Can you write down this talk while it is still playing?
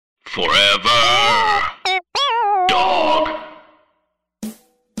Forever. Dog.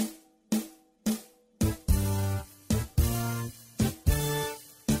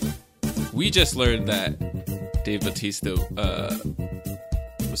 We just learned that Dave Bautista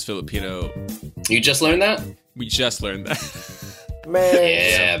was Filipino. You just learned that? We just learned that. Man.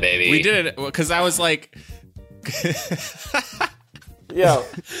 Yeah, baby. We did it because I was like, Yo,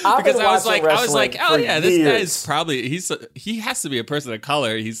 because I was like, oh yeah, this years. guy's probably he has to be a person of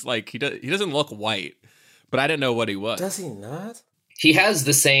color. He's like he doesn't look white, but I didn't know what he was. Does he not? He has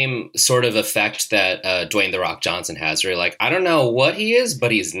the same sort of effect that Dwayne "The Rock" Johnson has, where you're like, I don't know what he is, but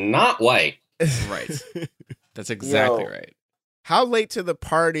he's not white. Right. That's exactly right. How late to the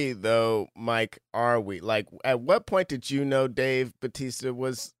party, though, Mike, are we? Like, at what point did you know Dave Bautista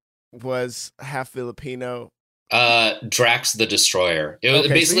was half Filipino? Drax the Destroyer. It was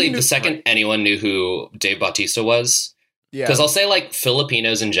basically the second anyone knew who Dave Bautista was. Yeah, because I'll say like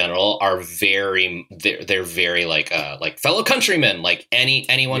Filipinos in general are they're very like fellow countrymen. Like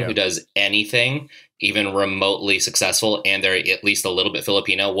anyone who does anything even remotely successful and they're at least a little bit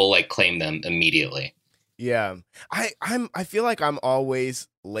Filipino will like claim them immediately. Yeah, I feel like I'm always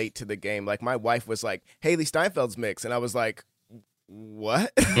late to the game. Like my wife was like, Haley Steinfeld's mix, and I was like,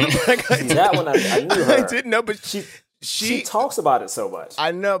 what? Like, That one I knew her. I didn't know, but she talks about it so much.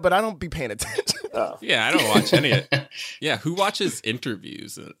 I know, but I don't be paying attention. Oh. Yeah, I don't watch any of it. Yeah, who watches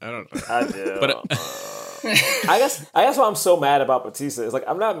interviews? I don't know. I do. But I guess why I'm so mad about Batista is like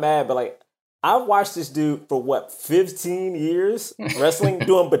I'm not mad, but like I've watched this dude for what 15 years wrestling,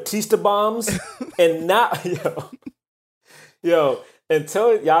 doing Batista bombs, and not yo.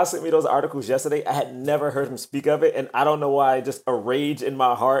 Until y'all sent me those articles yesterday, I had never heard him speak of it, and I don't know why. Just a rage in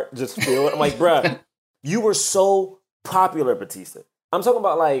my heart, just feel it. I'm like, bruh, you were so popular, Batista. I'm talking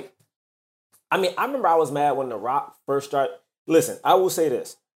about like. I mean, I remember I was mad when The Rock first started. Listen, I will say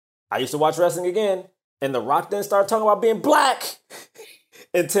this. I used to watch wrestling again, and The Rock then started talking about being black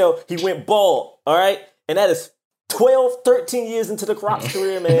until he went bald, all right? And that is 12, 13 years into The Rock's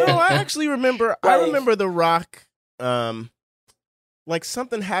career, man. No, I actually remember. I remember The Rock. Like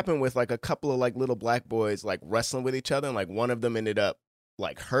something happened with like a couple of like little black boys like wrestling with each other, and like one of them ended up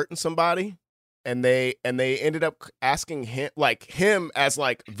like hurting somebody. And they ended up asking him as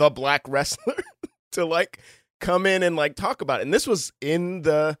like the black wrestler to like come in and like talk about it. And this was in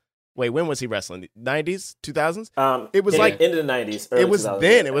the when was he wrestling? 90s, 2000s? It was like into the 90s. It was 2000s,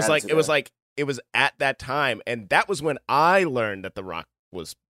 then. It was at that time, and that was when I learned that The Rock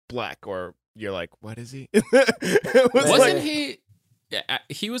was black. Or you're like, what is he? Wasn't he? Yeah,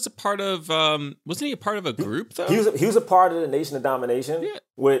 he was a part of. Wasn't he a part of a group though? He was a part of the Nation of Domination,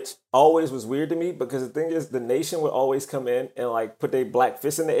 which always was weird to me because the thing is, the Nation would always come in and like put their black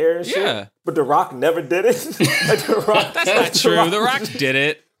fists in the air and shit. Yeah, but The Rock never did it. Like, that's not true. The Rock did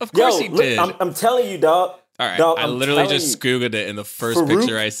it. Of course he did. I'm telling you, dog. All right, dog, I literally just Googled it, and the first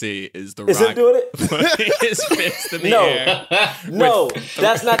picture I see is The Rock. Is him doing it? Putting his fist in the air. No,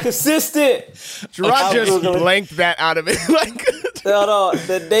 that's not consistent. Gerard just blanked that out of it. Like, no,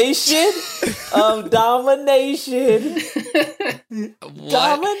 the Nation of Domination.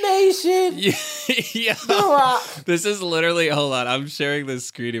 Domination. Yeah. The Rock. This is literally, hold on, I'm sharing this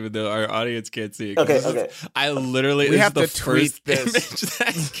screen even though our audience can't see it. Okay. I literally, we have the to tweet first this. image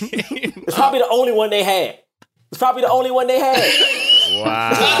that came. It's probably the only one they had.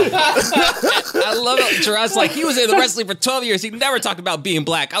 Wow. I love it. Gerard's like, he was in the wrestling for 12 years. He never talked about being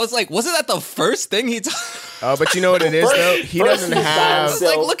black. I was like, wasn't that the first thing he talked? Oh, but you know what it is, though? He doesn't have...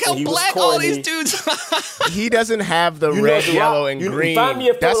 Like, look how black all these dudes are. He doesn't have the red, yellow, and green. Find me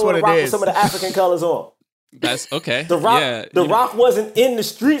a photo That's what of The Rock it with is. some of the African colors on. That's okay. The Rock wasn't in the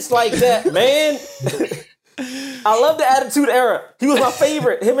streets like that, man. I love the Attitude Era. He was my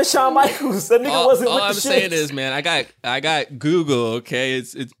favorite. Him and Shawn Michaels. That nigga wasn't with the shit. All I'm saying is, man, I got Google. Okay,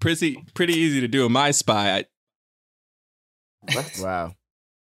 it's pretty easy to do in My Spy. What? Wow.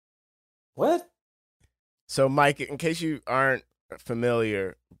 What? So, Mike, in case you aren't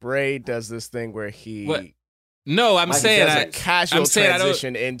familiar, Bray does this thing where he... What? No, I'm saying does a casual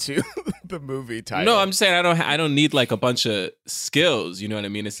transition into the movie title. No, I'm saying I don't need like a bunch of skills. You know what I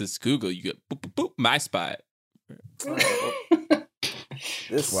mean? It's just Google. You get boop boop boop. My Spy.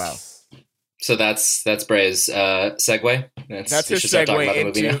 Wow. So that's Bray's segue. That's his segue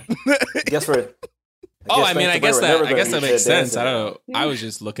into. Guess what? I guess that makes sense. I don't know. I was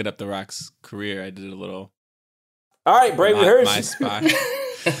just looking up The Rock's career. I did a little. All right, Bray, we heard My you. Spy.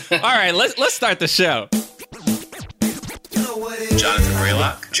 All right, let's start the show. Jonathan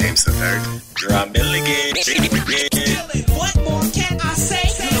Raylock, James III, Drum Milligan. What more can I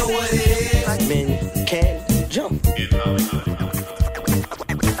say? You know what it is. Men can jump.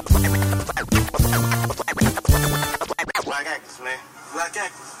 man. Black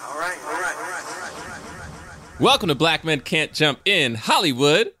actors. All right. Welcome to Black Men Can't Jump in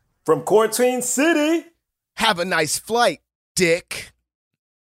Hollywood. From Quarantine City. Have a nice flight, dick.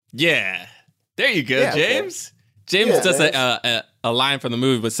 Yeah. There you go, Yeah, okay. James. James does a line from the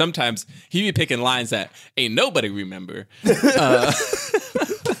movie, but sometimes he be picking lines that ain't nobody remember. Facts.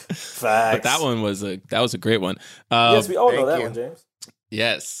 But that was a great one. Yes, we all know Thank that you. one, James.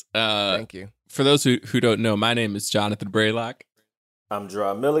 Yes. Thank you. For those who don't know, my name is Jonathan Braylock. I'm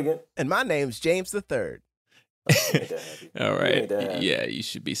Gerard Milligan. And my name's James III. Ain't that happy. All Ain't right. that happy. Yeah, you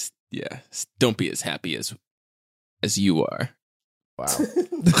should be. Yeah, don't be as happy as you are. Wow.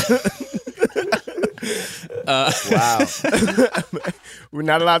 Wow. We're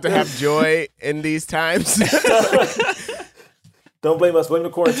not allowed to have joy in these times. Don't blame us. Blame the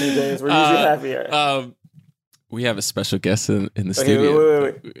quarantine, James. We're usually happier. We have a special guest in the studio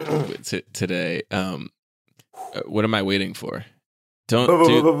wait. today. What am I waiting for? Don't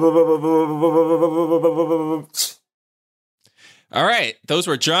do. All right, those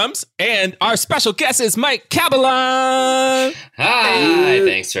were drums, and our special guest is Mike Cabalon. Hi,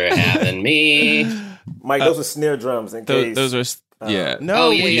 thanks for having me. Mike, those are snare drums in case. Those are yeah. No, Oh,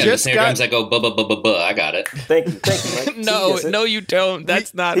 yeah, we the just snare got drums that go buh. I got it. Thank you, Mike. No, He gets it. no, you don't.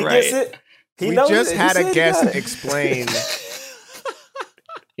 That's not He right. gets it. He we knows just it. had He a said he guest got it. explain.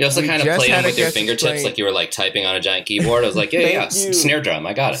 You also We kind of just played had them a with your guest fingertips explain. like you were like typing on a giant keyboard. I was like, yeah, Thank you. snare drum.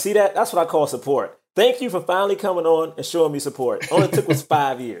 I got it. See that? That's what I call support. Thank you for finally coming on and showing me support. All it took was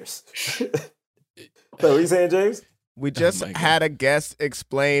 5 years. So what you saying, James? We just my God. had a guest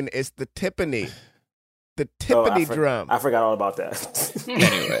explain it's the Tiffany. The Oh, Tiffany drum. I forgot all about that.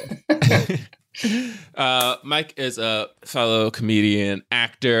 Anyway, Mike is a fellow comedian,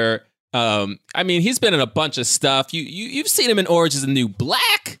 actor. I mean, he's been in a bunch of stuff. You've seen him in Orange is the New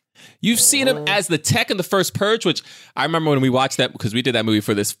Black. You've seen him as the tech in the first Purge, which I remember when we watched that because we did that movie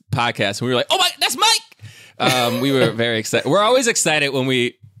for this podcast, and we were like, "Oh my, that's Mike!" We were very excited. We're always excited when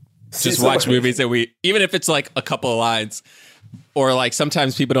we just watch movies and we, even if it's like a couple of lines, or like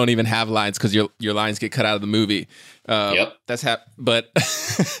sometimes people don't even have lines because your lines get cut out of the movie. Yep. That's but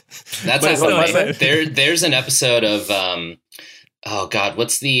That's But happened to still, me. There's an episode of oh God,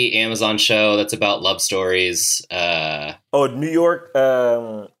 what's the Amazon show that's about love stories? Oh, New York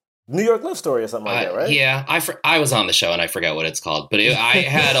Love Story or something like that, right? Yeah, I was on the show and I forgot what it's called, but I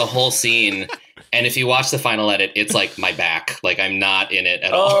had a whole scene, and if you watch the final edit, it's like my back, like I'm not in it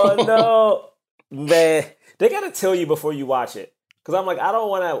at all. Oh no, man! They gotta tell you before you watch it, because I'm like, I don't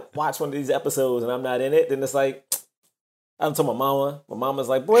want to watch one of these episodes and I'm not in it. Then it's like, I'm telling my mama. My mama's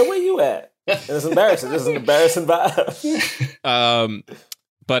like, "Boy, where you at?" And it's embarrassing. This is an embarrassing vibe.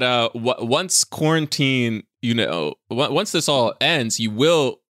 Once quarantine, once this all ends, you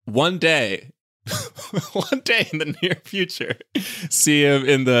will one day in the near future, see him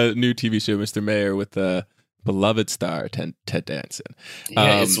in the new TV show, Mr. Mayor, with the beloved star Ted Danson.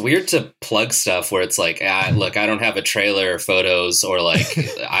 Yeah, it's weird to plug stuff where it's like, look, I don't have a trailer, photos, or like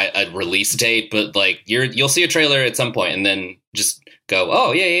a release date, but like you'll see a trailer at some point, and then just go,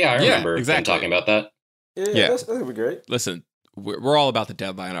 oh yeah, I remember them talking about that. Yeah. That's gonna be great. Listen, we're all about the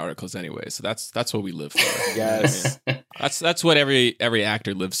deadline articles anyway, so that's what we live for. Yes. That's what every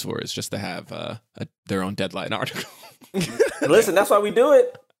actor lives for, is just to have their own deadline article. Listen, that's why we do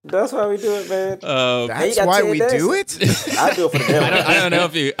it. That's why we do it, man. That's why we do it? I do it for the deadlines.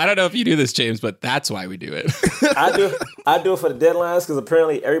 I don't know if you do this, James, but that's why we do it. I do it for the deadlines because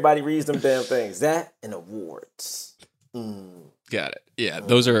apparently everybody reads them damn things. That and awards. Got it. Yeah,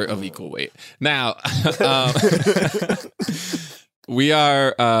 those are of equal weight. Now, we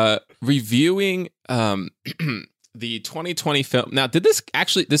are reviewing the 2020 film. Now, did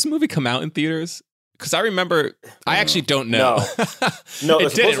this movie come out in theaters? Because I remember, I actually don't know. No,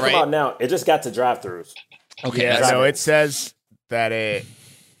 it's supposed to come right? out now. It just got to drive-thrus. Okay, Yeah, that's- no, it says that it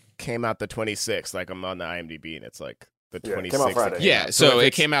came out the 26th. Like I'm on the IMDb and it's like the 26th. came out Friday. Yeah, so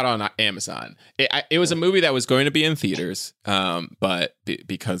it came out on Amazon. It was a movie that was going to be in theaters, but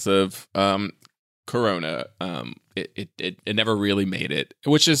because of Corona, it never really made it,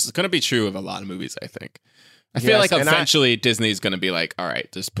 which is going to be true of a lot of movies, I think. I feel like eventually Disney's going to be like, all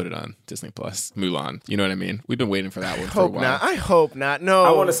right, just put it on Disney Plus. Mulan. You know what I mean? We've been waiting for that one for a while. I hope not. No,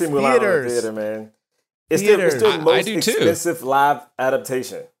 I want to see Mulan in the theater, man. It's still the most do too. expensive live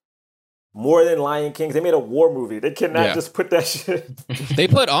adaptation. More than Lion King. They made a war movie. They cannot just put that shit. They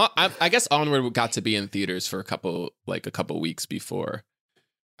put on. I guess Onward got to be in theaters for a couple weeks before.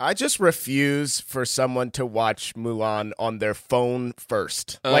 I just refuse for someone to watch Mulan on their phone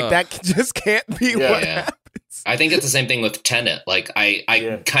first. Like that just can't be what happens. I think it's the same thing with Tenet. Like,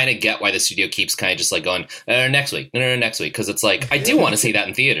 I kind of get why the studio keeps kind of just like going, next week, next week. Because it's like, I do want to see that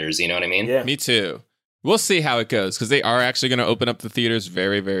in theaters. You know what I mean? Yeah. Me too. We'll see how it goes because they are actually going to open up the theaters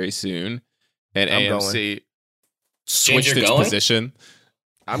very, very soon. And AMC switched its position.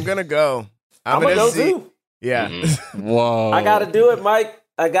 I'm going to go. I'm going to go too. Yeah. Mm-hmm. Whoa. I got to do it, Mike.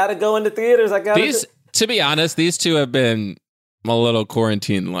 I got to go into theaters. To be honest, these two have been a little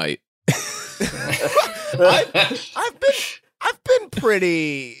quarantine light. I've been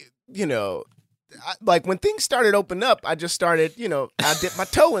pretty, like when things started opening up, I just started, I dipped my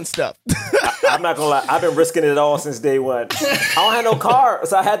toe in stuff. I'm not gonna lie, I've been risking it all since day one. I don't have no car,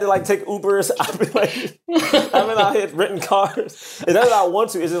 so I had to like take Ubers. I've been out here renting cars. And that's what I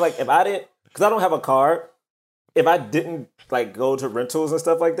want to. Is just like if I didn't, because I don't have a car. If I didn't like go to rentals and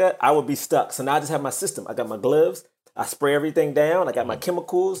stuff like that, I would be stuck. So now I just have my system. I got my gloves. I spray everything down. I got my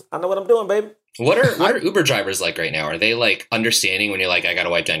chemicals. I know what I'm doing, baby. What are Uber drivers like right now? Are they like understanding when you're like, I got to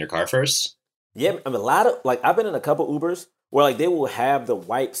wipe down your car first? Yeah, I mean, a lot of like I've been in a couple Ubers where like they will have the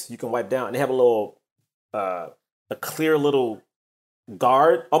wipes you can wipe down, and they have a little, a clear little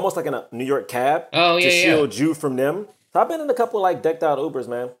guard, almost like in a New York cab, to shield you from them. So I've been in a couple like decked out Ubers,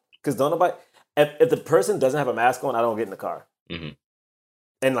 man, because don't nobody. If the person doesn't have a mask on, I don't get in the car. Mm-hmm.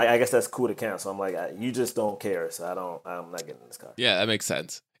 And like I guess that's cool to cancel. I'm like, you just don't care, so I'm not getting in this car. Yeah, that makes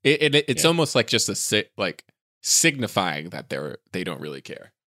sense. It's almost like just signifying that they don't really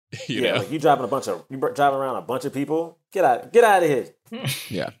care. You know? Like you driving around a bunch of people. Get out of here.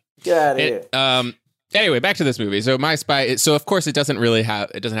 Yeah, get out of here. Anyway, back to this movie. So My Spy. So of course it doesn't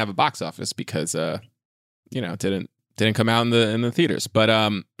have a box office because it didn't come out in the theaters.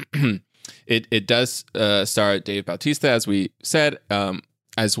 But it does star Dave Bautista, as we said,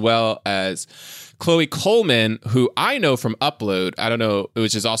 as well as Chloe Coleman, who I know from Upload. I don't know,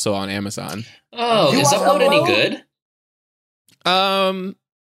 which is also on Amazon. Oh, is Upload any good?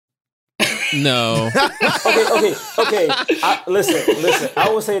 No. Okay. Listen. I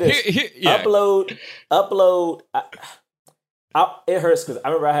will say this. Upload. It hurts because I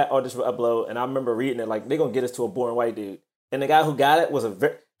remember I had auditions for Upload, and I remember reading it like they're gonna get us to a boring white dude, and the guy who got it was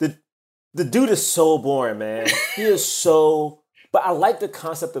the dude is so boring, man. He is so. But I like the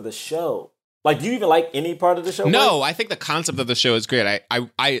concept of the show. Like, do you even like any part of the show? No, I think the concept of the show is great.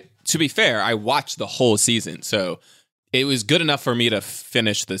 I to be fair, I watched the whole season, so it was good enough for me to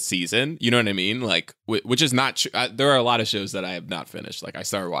finish the season. You know what I mean? Like, which is not true. There are a lot of shows that I have not finished. Like, I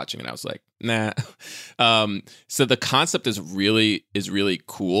started watching and I was like, nah. So the concept is really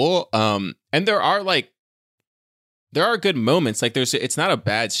cool. And there are good moments. Like, it's not a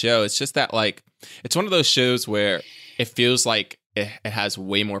bad show. It's just that like it's one of those shows where it feels like it has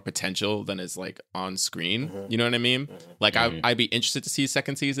way more potential than is like on screen. Mm-hmm. You know what I mean? Like I'd be interested to see a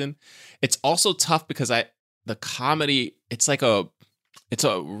second season. It's also tough because the comedy, it's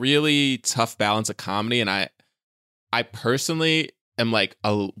a really tough balance of comedy. And I personally am like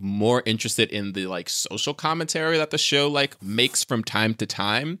more interested in the like social commentary that the show like makes from time to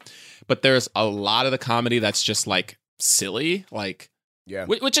time. But there's a lot of the comedy that's just like silly, like, yeah,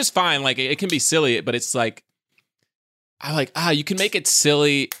 which is fine. Like it can be silly, but it's like, you can make it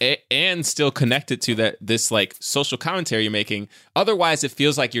silly and still connect it to this like social commentary you're making. Otherwise, it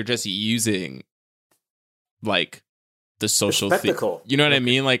feels like you're just using like the social spectacle. You know what I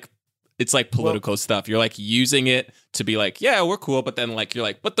mean? Like it's like political stuff. You're like using it to be like, yeah, we're cool, but then like you're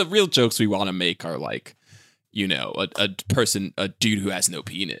like, but the real jokes we want to make are like, you know, a dude who has no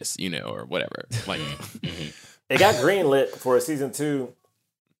penis, you know, or whatever. Like it got greenlit for season 2.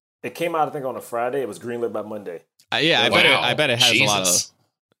 It came out, I think, on a Friday. It was greenlit by Monday. I bet it has a lot of.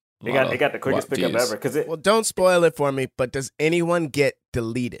 It got the quickest pickup ever. Well, don't spoil it for me. But does anyone get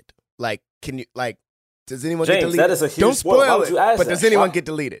deleted? Like, can you like? Does anyone get deleted? That is a huge don't spoil it. But does anyone get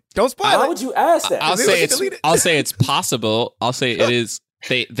deleted? Don't spoil it. Why would you ask that? I'll say it's possible. I'll say it is.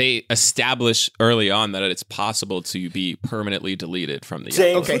 They establish early on that it's possible to be permanently deleted from the.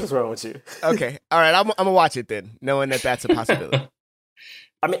 James, what is wrong with you? Okay, all right. I'm gonna watch it then, knowing that that's a possibility.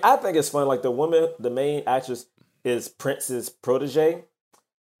 I mean, I think it's fun. Like the main actress is Prince's protege.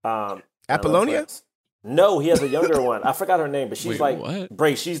 Apollonia? No, he has a younger one. I forgot her name, but she's what?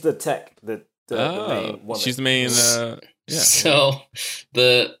 Bray. She's the tech, the main woman. She's the main. Yeah. So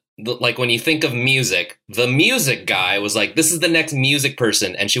the like when you think of music, the music guy was like, "This is the next music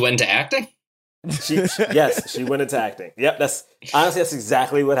person," and she went into acting. Yes, she went into acting. Yep, that's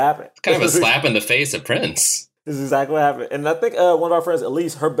exactly what happened. It's kind of a slap in the face of Prince. This is exactly what happened. And I think one of our friends,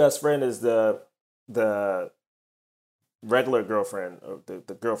 Elise, her best friend is the regular girlfriend, or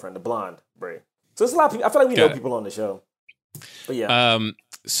the girlfriend, the blonde Bray. So there's a lot of people. I feel like we know people on the show. But yeah.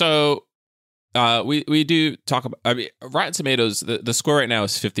 So we do talk about. I mean, Rotten Tomatoes. The score right now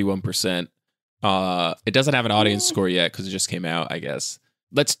is 51%. It doesn't have an audience score yet because it just came out, I guess.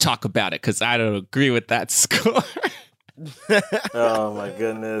 Let's talk about it because I don't agree with that score. Oh my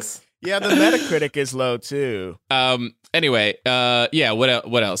goodness. Yeah, the Metacritic is low too. Anyway, yeah.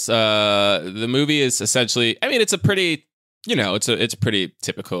 What else? The movie is essentially. I mean, it's a pretty. It's a pretty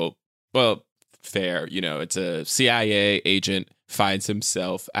typical. Well, fair. It's a CIA agent finds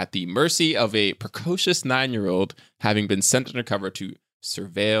himself at the mercy of a precocious 9-year-old, having been sent undercover to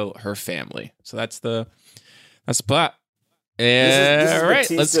surveil her family. So that's the plot. This is All right,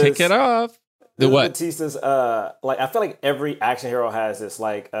 let's kick it off. The what? Batista's I feel like every action hero has this.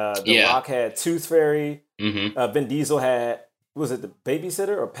 Like The Rock had Tooth Fairy. Mm-hmm. Vin Diesel had, was it the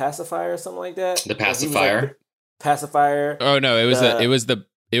Babysitter or Pacifier or something like that? The Pacifier. Pacifier. Oh no, it was the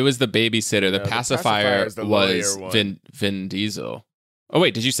Babysitter. The Pacifier is the was lawyer one. Vin Diesel. Oh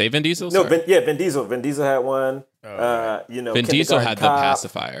wait, did you say Vin Diesel? No, Sorry. Vin Diesel. Vin Diesel had one. Oh, Vin Diesel had the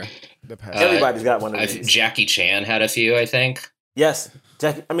Pacifier. The Everybody's got one of these. Jackie Chan had a few, I think. Yes,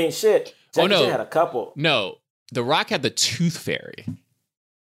 Jackie. I mean, shit. Jackie no. Chan had a couple. No, The Rock had the Tooth Fairy.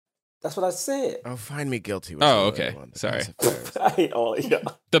 That's what I said. Oh, find me guilty. Oh, okay. Sorry. I hate all of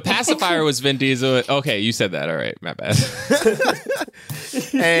y'all. The Pacifier was Vin Diesel. Okay, you said that. All right, my bad.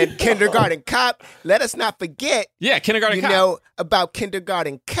 And Kindergarten Cop. Let us not forget. Yeah, Kindergarten You Cop. know about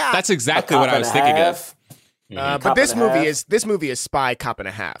Kindergarten Cop. That's exactly what I was thinking of. but Cop this and a movie half. is Spy Cop and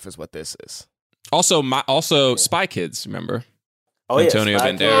a Half is what this is. Also Spy Kids, remember? Oh, yeah, Antonio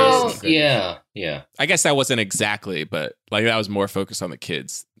Spy Banderas. Kids. Oh, yeah. I guess that wasn't exactly, but like that was more focused on the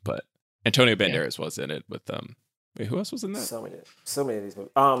kids. But Antonio Banderas was in it with wait, who else was in that? So many of these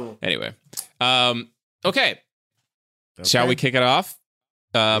movies. Anyway. Okay. Shall we kick it off?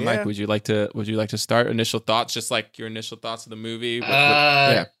 Mike, would you like to start? Initial thoughts, just like your initial thoughts of the movie?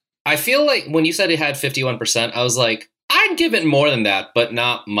 Yeah. I feel like when you said it had 51%, I was like, I'd give it more than that, but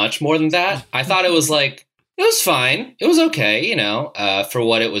not much more than that. I thought it was like, it was fine. It was okay, for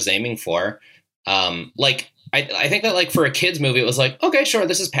what it was aiming for. I think that like for a kid's movie, it was like, okay, sure,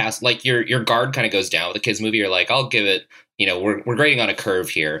 this is past. Like your guard kind of goes down with a kid's movie. You're like, I'll give it, we're grading on a curve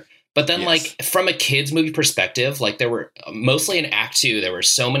here. But then like from a kid's movie perspective, like there were mostly in Act 2, there were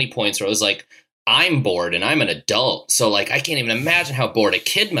so many points where it was like, I'm bored and I'm an adult. So like, I can't even imagine how bored a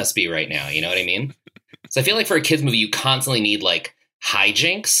kid must be right now. You know what I mean? So I feel like for a kid's movie, you constantly need like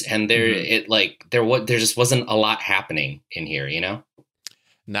hijinks, and there just wasn't a lot happening in here,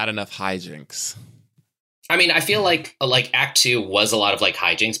 Not enough hijinks. I mean, I feel like Act 2 was a lot of like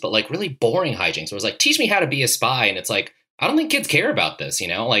hijinks, but like really boring hijinks. It was like, teach me how to be a spy. And it's like, I don't think kids care about this,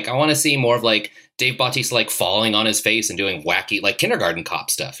 Like, I want to see more of like Dave Bautista like falling on his face and doing wacky like Kindergarten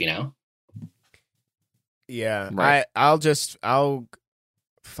Cop stuff, Yeah, Right. I'll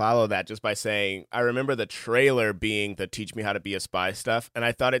follow that just by saying I remember the trailer being the teach me how to be a spy stuff, and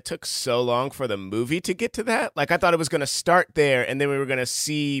I thought it took so long for the movie to get to that. Like I thought it was going to start there, and then we were going to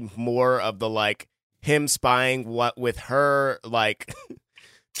see more of the like him spying with her like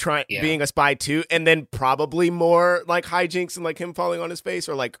being a spy too, and then probably more like hijinks and like him falling on his face,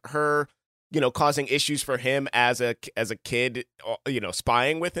 or like her causing issues for him as a kid,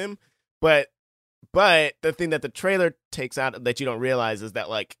 spying with him. But the thing that the trailer takes out that you don't realize is that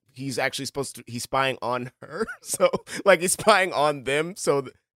like he's actually he's spying on her. So like he's spying on them. So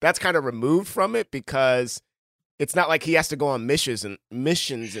that's kind of removed from it because it's not like he has to go on missions and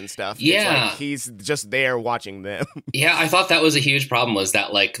stuff. Yeah. It's like he's just there watching them. Yeah, I thought that was a huge problem, was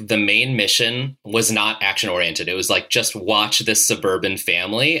that like the main mission was not action oriented. It was like, just watch this suburban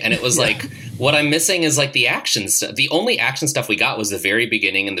family. And it was like, what I'm missing is like the action stuff. The only action stuff we got was the very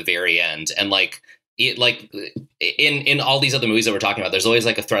beginning and the very end. And like, it like in all these other movies that we're talking about, there's always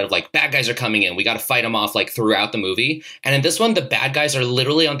like a threat of like bad guys are coming in. We got to fight them off like throughout the movie. And in this one, the bad guys are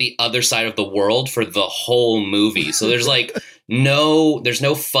literally on the other side of the world for the whole movie. So there's like there's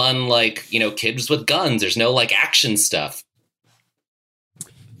no fun, like, kids with guns. There's no like action stuff.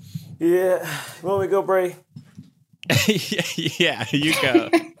 Yeah. Want me to go, Bray? Yeah, you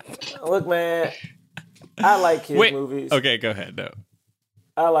go. Look, man, I like his movies. Okay, go ahead. No.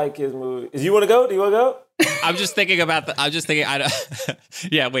 I like his movies. You want to go? Do you want to go? I'm just thinking.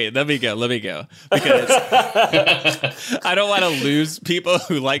 Yeah, wait. Let me go. Because I don't want to lose people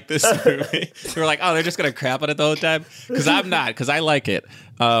who like this movie. Who are like, oh, they're just gonna crap on it the whole time. Because I'm not. Because I like it.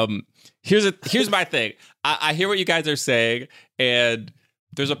 Here's my thing. I hear what you guys are saying, and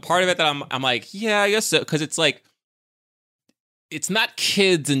there's a part of it that I'm like, yeah, I guess so. Because it's like, it's not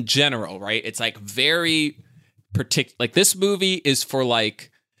kids in general, right? It's like very particular. Like this movie is for like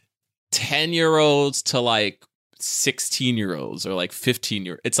 10-year-olds to like 16-year-olds or like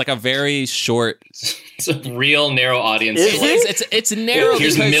it's like a very short. It's a real narrow audience. It's narrow.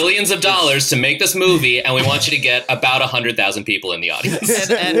 Here's because millions of dollars to make this movie, and we want you to get about 100,000 people in the audience.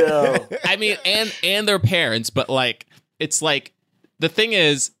 I mean, and their parents, but like, it's like, the thing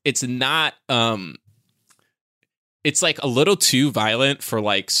is, it's not, it's like a little too violent for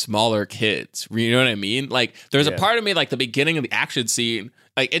like smaller kids. You know what I mean? Like, there's a part of me, like the beginning of the action scene,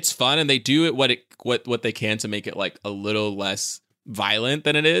 like it's fun and they do it what they can to make it like a little less violent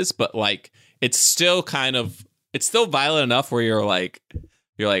than it is, but like it's still violent enough where you're like,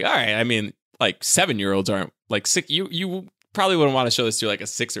 all right. I mean, like 7-year-olds aren't like sick. You probably wouldn't want to show this to like a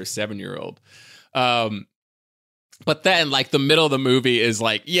 6 or 7-year-old. But then, like, the middle of the movie is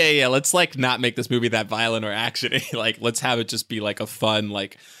like, yeah, let's, like, not make this movie that violent or actiony. Like, let's have it just be, like, a fun,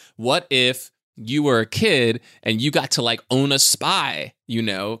 like, what if you were a kid and you got to, like, own a spy, you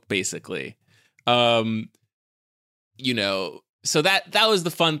know, basically. You know, so that was the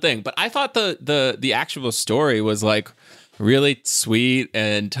fun thing. But I thought the actual story was, like, really sweet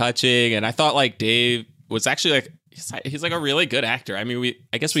and touching. And I thought, like, Dave was actually, like, he's like a really good actor. I mean,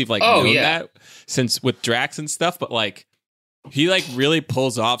 I guess we've like known that since with Drax and stuff, but like he like really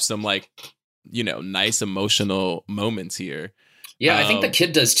pulls off some like, you know, nice emotional moments here. Yeah, I think the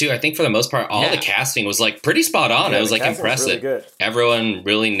kid does too. I think for the most part, all the casting was like pretty spot on. I was like impressive. Really everyone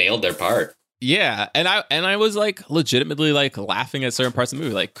really nailed their part. Yeah, and I was like legitimately like laughing at certain parts of the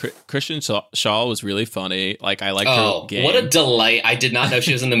movie. Like Kristen Shaw was really funny. Like I liked her game. What a delight! I did not know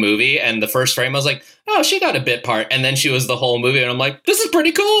she was in the movie, and the first frame I was like, oh, she got a bit part, and then she was the whole movie, and I'm like, this is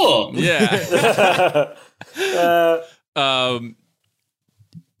pretty cool. Yeah.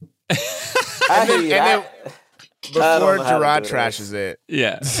 Before Gerard trashes it,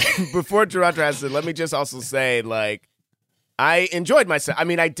 before Gerard trashes it, let me just also say like. I enjoyed myself. I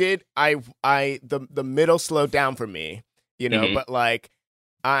mean, I did. The middle slowed down for me, you know. But like,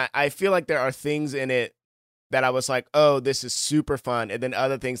 I feel like there are things in it that I was like, oh, this is super fun, and then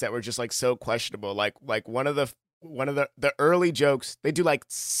other things that were just like so questionable. Like one of the early jokes, they do like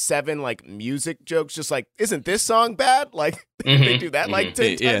 7 like music jokes, just like, isn't this song bad? Like they do that like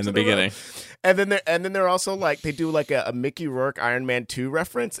 10 times in the beginning. And then they're also like they do like a Mickey Rourke Iron Man 2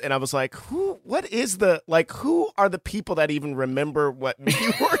 reference, and I was like, who are the people that even remember what Mickey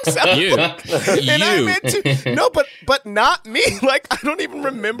Rourke sounds like? And I meant to, no, but not me. Like I don't even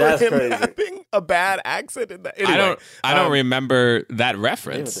remember him having a bad accent in that. Anyway, I don't remember that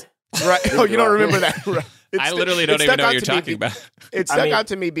reference. Right? Oh, you don't remember that? I literally don't even know what you're talking about. It stuck out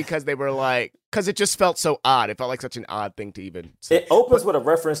to me because they were like, because it just felt so odd. It felt like such an odd thing to even say. It opens with a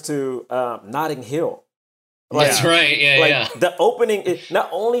reference to Notting Hill. Like, that's right. Yeah. The opening, not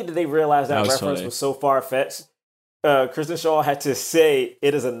only did they realize that reference was so far-fetched, Kristen Shaw had to say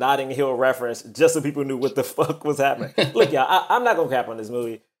it is a Notting Hill reference just so people knew what the fuck was happening. Look, y'all, I'm not going to cap on this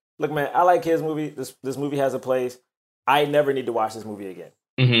movie. Look, man, I like his movie. This movie has a place. I never need to watch this movie again.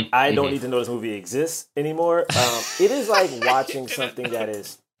 I don't need to know this movie exists anymore. It is like watching something that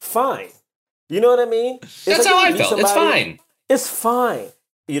is fine. You know what I mean? That's how I felt. It's fine. It's fine.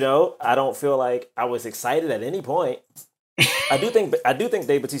 You know, I don't feel like I was excited at any point. I do think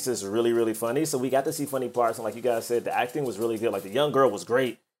Dave Bautista is really, really funny. So we got to see funny parts. And like you guys said, the acting was really good. Like the young girl was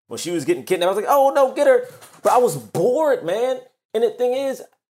great. When she was getting kidnapped, I was like, oh no, get her. But I was bored, man. And the thing is,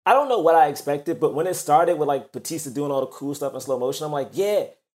 I don't know what I expected, but when it started with like Bautista doing all the cool stuff in slow motion, I'm like, yeah,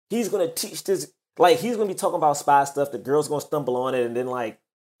 he's gonna teach this. Like he's gonna be talking about spy stuff. The girl's gonna stumble on it, and then like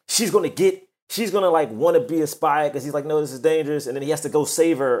she's gonna like want to be a spy because he's like, no, this is dangerous, and then he has to go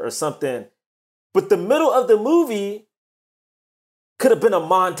save her or something. But the middle of the movie could have been a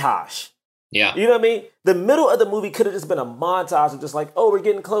montage. Yeah, you know what I mean. The middle of the movie could have just been a montage of just like, oh, we're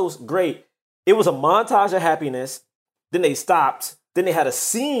getting close, great. It was a montage of happiness. Then they stopped. Then they had a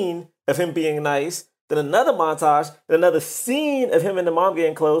scene of him being nice, then another montage, then another scene of him and the mom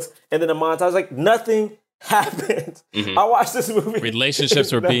getting close, and then a montage, like nothing happened. I watched this movie.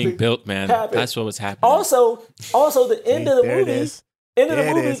 Relationships were being built, man. That's what was happening. Also the end of the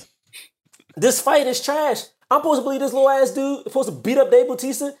movie, this fight is trash. I'm supposed to believe this little ass dude is supposed to beat up Dave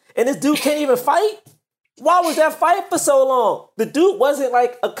Bautista, and this dude can't even fight? Why was that fight for so long? The dude wasn't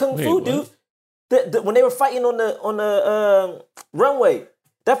like a kung fu dude. When they were fighting on the runway,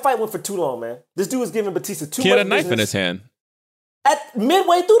 that fight went for too long, man. This dude was giving Bautista too much. He had a knife in his hand. At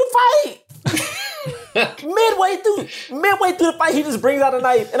midway through the fight, midway through the fight, he just brings out a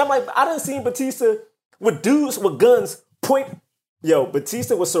knife, and I'm like, I done seen Bautista with dudes with guns point. Yo,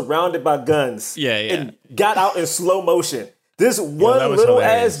 Bautista was surrounded by guns. Yeah. And got out in slow motion. This one little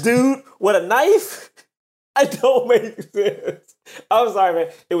ass dude with a knife. I don't make sense. I'm sorry,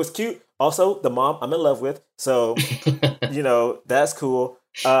 man. It was cute. Also, the mom I'm in love with, so that's cool.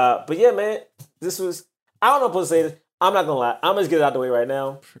 But yeah, man, this was. I don't know what to say. This. I'm not gonna lie. I'm gonna just get it out the way right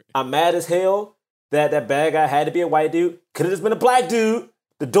now. I'm mad as hell that bad guy had to be a white dude. Could have just been a black dude.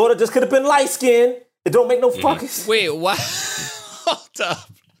 The daughter just could have been light skinned. It don't make no fucking sense. Wait, what? Hold up.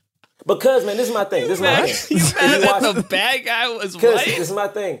 Because, man, this is my thing. This is my thing. You mad that the bad guy was white? This is my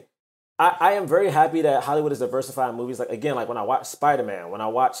thing. I am very happy that Hollywood is diversifying movies. Like, again, like when I watch Spider-Man, when I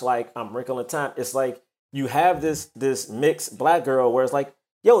watch like Wrinkle in Time, it's like you have this mixed black girl where it's like,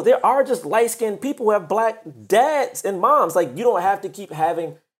 yo, there are just light-skinned people who have black dads and moms. Like, you don't have to keep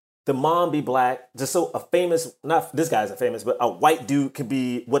having the mom be black just so a famous, not this guy isn't famous, but a white dude can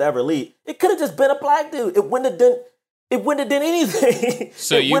be whatever lead. It could have just been a black dude. It wouldn't have done anything.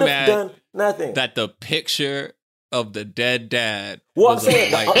 So it you would have mad done nothing. that the picture of the dead dad Well, was I'm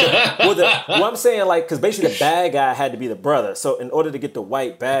saying, a white I'm saying, like, because basically the bad guy had to be the brother. So in order to get the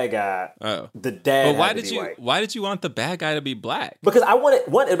white bad guy, the dad. But why had to did be you? white. Why did you want the bad guy to be black? Because I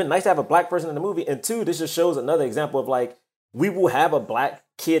wanted one. It'd been nice to have a black person in the movie, and two, this just shows another example of like we will have a black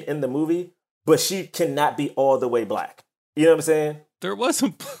kid in the movie, but she cannot be all the way black. You know what I'm saying? There was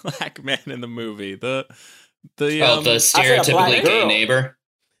a black man in the movie. The stereotypically gay girl. neighbor.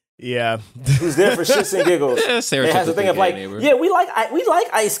 Yeah. Who's there for shits and giggles? Yeah, It has the thing of stereotypically like, gay neighbor. yeah, we like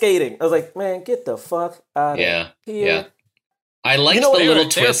ice skating. I was like, man, get the fuck out of Yeah, here. yeah. I liked You know what? the They were-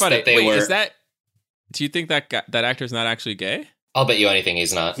 little they were twist funny. that they Wait, were. Is that? Do you think that actor's not actually gay? I'll bet you anything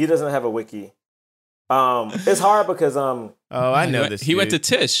he's not. He doesn't have a wiki. It's hard because Oh, I know this. He went to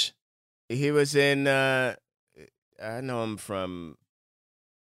dude. Tisch. He was in. I know him from.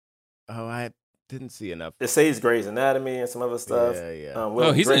 Oh, I didn't see enough. it says Grey's Anatomy and some other stuff.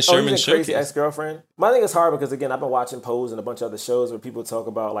 Yeah. He's in Sherman Crazy Showcase. Ex-Girlfriend. My thing is hard because again, I've been watching Pose and a bunch of other shows where people talk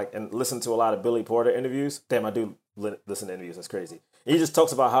about like and listen to a lot of Billy Porter interviews. Damn, I do listen to interviews. That's crazy. And he just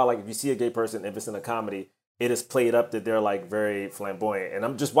talks about how like if you see a gay person, if it's in a comedy, it is played up that they're like very flamboyant. And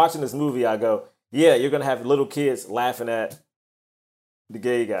I'm just watching this movie. I go, yeah, you're gonna have little kids laughing at the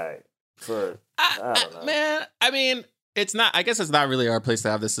gay guy for I don't know. Man, I mean, it's not. I guess it's not really our place to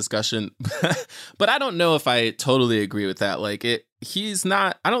have this discussion, but I don't know if I totally agree with that. Like, he's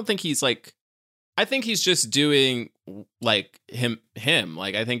not. I don't think he's like. I think he's just doing like him.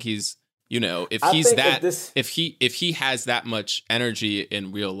 Like, I think he's. If I he's think that. if If he has that much energy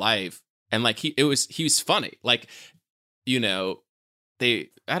in real life, and like he was funny. Like, I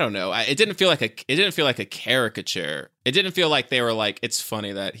don't know. It didn't feel like a caricature. It didn't feel like they were like, it's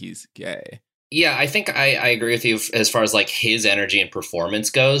funny that he's gay. Yeah, I think I agree with you as far as like his energy and performance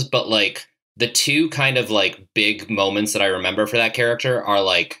goes, but like the two kind of like big moments that I remember for that character are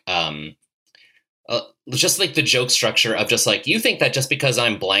like just like the joke structure of just like, you think that just because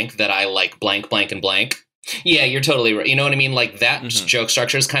I'm blank that I like blank, blank, and blank. Yeah, you're totally right. You know what I mean? Like that joke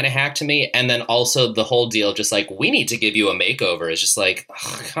structure is kind of hacked to me. And then also the whole deal, just like, we need to give you a makeover is just like,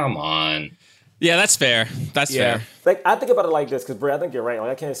 come on. Yeah, that's fair. That's fair. Like I think about it like this because Bray, I think you're right.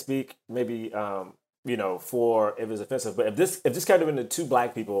 Like I can't speak maybe for if it's offensive, but if this character been the two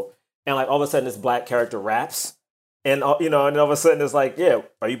black people and like all of a sudden this black character raps and and all of a sudden it's like, yeah,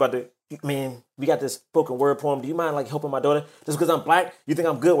 are you about to? Man, we got this spoken word poem. Do you mind like helping my daughter just because I'm black? You think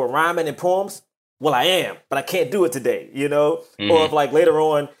I'm good with rhyming and poems? Well, I am, but I can't do it today, Or if like later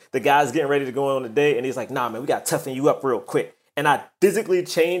on the guy's getting ready to go on a date and he's like, nah, man, we got to toughen you up real quick. And I physically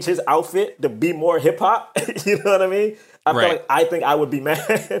change his outfit to be more hip hop. You know what I mean? I think I would be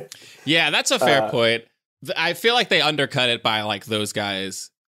mad. Yeah, that's a fair point. I feel like they undercut it by like those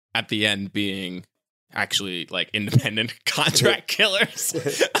guys at the end being actually like independent contract killers.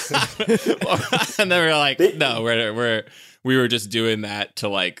 And they were like, no, we were just doing that to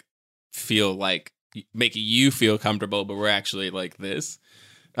like feel like making you feel comfortable, but we're actually like this.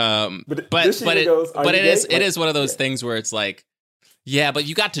 It is one of those things where it's like, yeah, but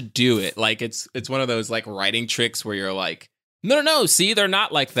you got to do it. Like it's one of those like writing tricks where you're like, no, see, they're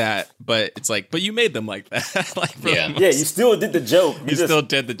not like that. But it's like, but you made them like that. Like, you still did the joke. You still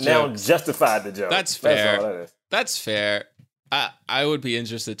did the joke. Now justified the joke. That's fair. That's all that is. That's fair. I would be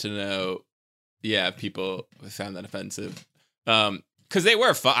interested to know, if people found that offensive. Because they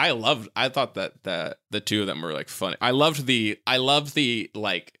were fun. I thought that the two of them were like funny. I loved the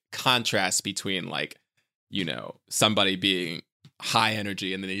like contrast between like, somebody being high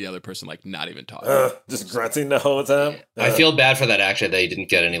energy and then the other person like not even talking. Just grunting the whole time. I feel bad for that actor that he didn't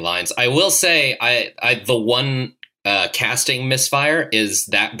get any lines. I will say the one casting misfire is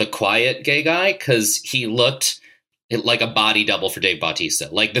that the quiet gay guy, because he looked like a body double for Dave Bautista.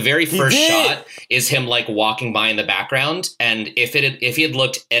 Like the very first shot is him like walking by in the background, and if he had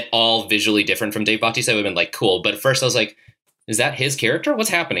looked at all visually different from Dave Bautista, it would have been like cool. But at first I was like, is that his character? What's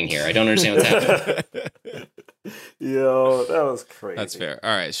happening here? I don't understand what's happening. Yo, that was crazy. That's fair.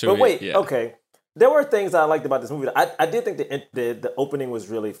 All right, okay. There were things I liked about this movie. I did think the opening was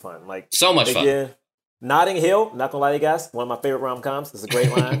really fun. Like so much fun. Notting Hill, not gonna lie to you guys, one of my favorite rom-coms. It's a great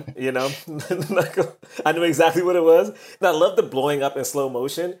line, you know. I knew exactly what it was. And I love the blowing up in slow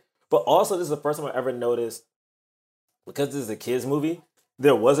motion. But also, this is the first time I ever noticed, because this is a kids movie,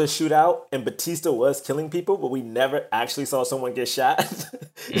 there was a shootout and Batista was killing people, but we never actually saw someone get shot.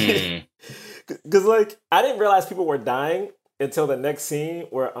 Because like I didn't realize people were dying until the next scene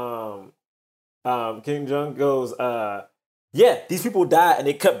where King Jong goes, yeah, these people died, and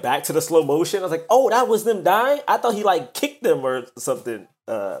they cut back to the slow motion. I was like, oh, that was them dying? I thought he, like, kicked them or something.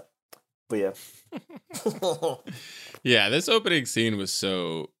 But, yeah. Yeah, this opening scene was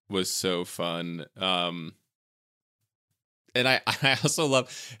so fun. And I also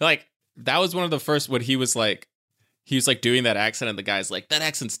love, like, that was one of the first, when he was doing that accent, and the guy's like, that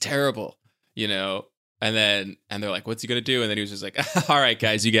accent's terrible, you know? And they're like, what's he going to do? And then he was just like, all right,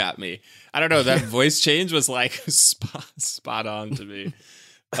 guys, you got me. I don't know. That voice change was like spot on to me.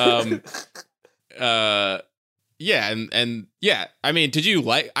 Yeah. And yeah, I mean, did you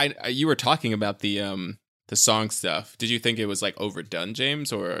you were talking about the song stuff. Did you think it was like overdone,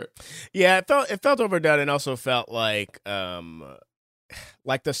 James, or? Yeah, it felt overdone, and also felt like the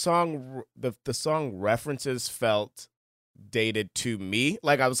song references felt dated to me.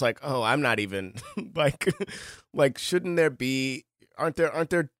 Like I was like, oh, I'm not even like shouldn't there be, aren't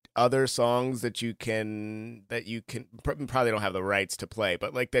there other songs that you can probably don't have the rights to play,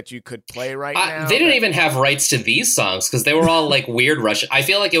 but like that you could play right now? They didn't even have rights to these songs because they were all like weird Russian. I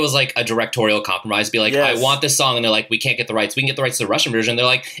feel like it was like a directorial compromise. Be like, yes, I want this song, and they're like, we can't get the rights. We can get the rights to the Russian version. They're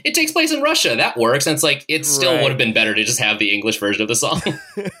like, it takes place in Russia. That works. And it's like, it still would have been better to just have the English version of the song.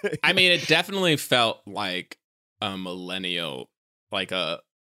 I mean, it definitely felt like a millennial, like a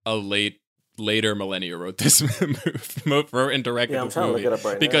later millennial wrote this wrote and directed I'm this trying movie to look it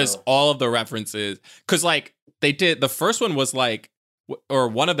up right because now. all of the references, because like they did, the first one was like, or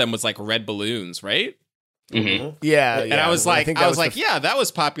one of them was like Red Balloons, right? Mm-hmm. Yeah, and I was like, yeah, that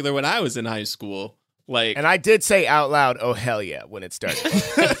was popular when I was in high school. Like, and I did say out loud, "Oh hell yeah!" when it started.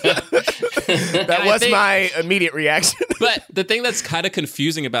 That was my immediate reaction. But the thing that's kind of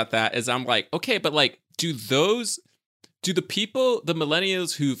confusing about that is I'm like, okay, but like, do the people, the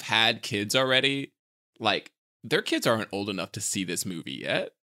millennials who've had kids already, like their kids aren't old enough to see this movie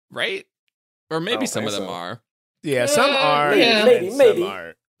yet, right? Or maybe some of them are. Yeah, some are. Maybe.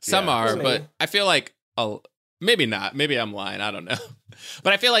 Some are, but I feel like maybe not. Maybe I'm lying. I don't know.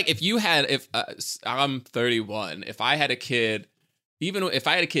 But I feel like if I'm 31, if I had a kid, even if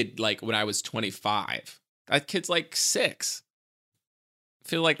I had a kid like when I was 25, that kid's like 6. I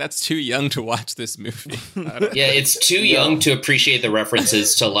feel like that's too young to watch this movie. Yeah, it's too young to appreciate the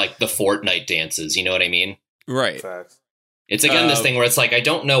references to like the Fortnite dances. You know what I mean? Right. It's again this thing where it's like, I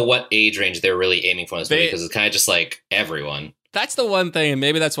don't know what age range they're really aiming for in this movie because it's kind of just like everyone. That's the one thing, and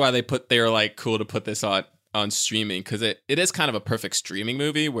maybe that's why they were like cool to put this on streaming, because it is kind of a perfect streaming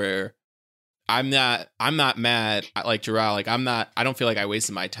movie where I'm not mad like Gerard, like I don't feel like I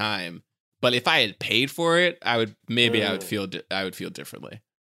wasted my time. But if I had paid for it, I would feel differently.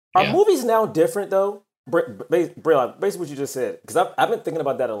 Are movies now different though? Basically what you just said, because I've been thinking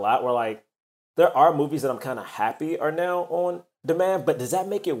about that a lot. Where like there are movies that I'm kind of happy are now on demand, but does that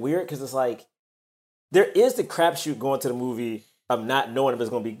make it weird? Because it's like there is the crapshoot going to the movie of not knowing if it's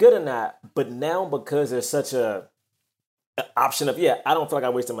going to be good or not. But now because there's such an option of I don't feel like I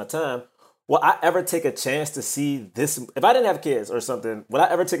wasted my time. Will I ever take a chance to see this? If I didn't have kids or something, would I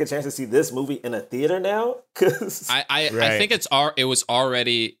ever take a chance to see this movie in a theater now? Because I think it was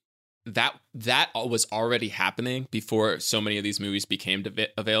already that was already happening before so many of these movies became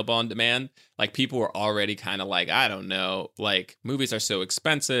available on demand. Like people were already kind of like, I don't know, like movies are so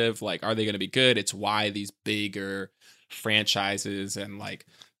expensive. Like, are they going to be good? It's why these bigger franchises and like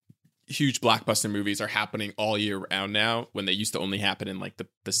huge blockbuster movies are happening all year round now, when they used to only happen in like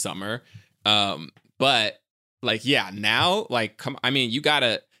the summer. But like, now, like,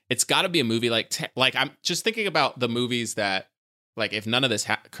 it's gotta be a movie like I'm just thinking about the movies that, like, if none of this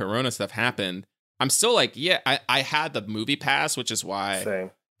Corona stuff happened, I'm still like, I had the movie pass, which is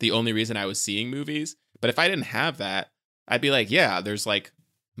why the only reason I was seeing movies. But if I didn't have that, I'd be like, there's like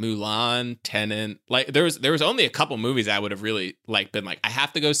Mulan, Tenet, like there was only a couple movies I would have really like been like, I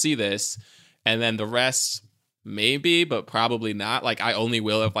have to go see this. And then the rest, maybe, but probably not. Like, I only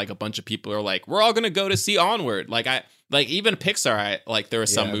will if like a bunch of people are like, we're all gonna go to see Onward. Like even Pixar, there are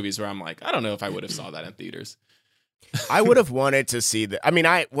some movies where I'm like, I don't know if I would have saw that in theaters. I would have wanted to see that. I mean,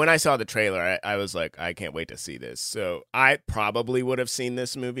 when I saw the trailer, I was like, I can't wait to see this. So I probably would have seen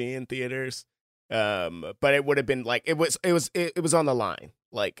this movie in theaters. But it would have been like it was on the line,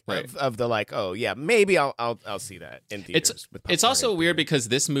 like of the like, oh yeah, maybe I'll see that in theaters. It's also weird because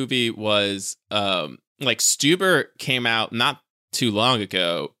this movie was like Stuber came out not too long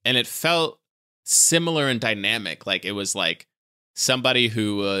ago, and it felt similar in dynamic. Like it was like somebody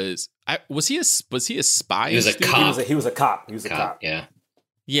who was he a spy? He was a cop. He was a cop. He was a cop. Yeah.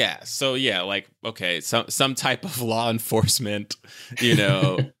 Yeah. So yeah, like okay, some type of law enforcement, you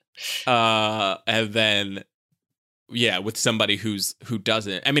know. And then with somebody who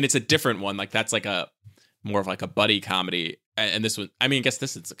doesn't. I mean, it's a different one. Like that's like a more of like a buddy comedy. And this was, I mean, I guess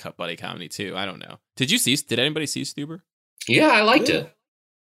this is a buddy comedy too. I don't know. Did anybody see Stuber? Yeah, I liked it.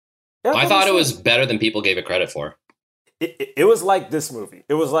 Yeah, I thought it was better than people gave it credit for. It was like this movie.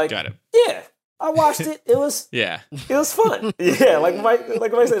 It was like, got it. Yeah, I watched it. It was yeah, it was fun. Yeah, like Mike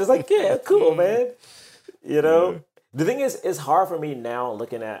said, it's like yeah, cool, man. You know, the thing is, it's hard for me now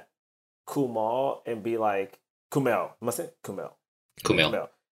looking at Kumail and be like Kumail. Am I saying Kumail? Kumail.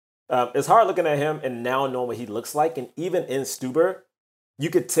 It's hard looking at him and now knowing what he looks like, and even in Stuber,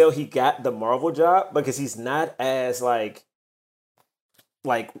 you could tell he got the Marvel job because he's not as like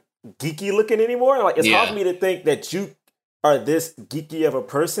geeky looking anymore. Like it's hard for me to think that you are this geeky of a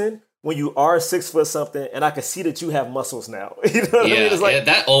person when you are 6 foot something, and I can see that you have muscles now. You know what I mean? It's like,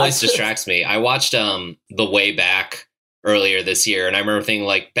 that always distracts me. I watched The Way Back earlier this year, and I remember thinking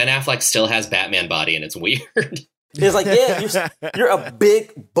like Ben Affleck still has Batman body, and it's weird. It's like, yeah, you're a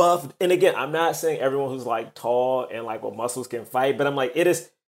big buff, and again, I'm not saying everyone who's like tall and like with muscles can fight, but I'm like, it is.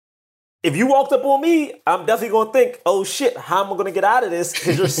 If you walked up on me, I'm definitely gonna think, oh shit, how am I gonna get out of this?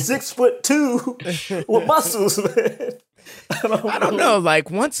 Because you're 6'2" with muscles, man. I don't know.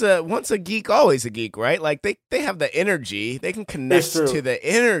 Like once a geek, always a geek, right? Like they have the energy. They can connect to the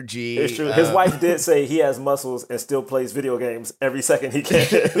energy. It's true. His wife did say he has muscles and still plays video games every second he can.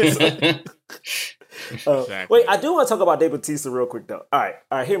 Exactly. Wait, I do want to talk about Dave Bautista real quick though. All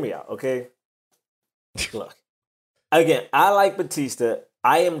right, hear me out, okay? Look, again, I like Bautista.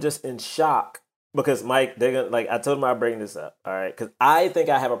 I am just in shock because Mike, they're gonna like. I told him I'd bring this up, all right? Because I think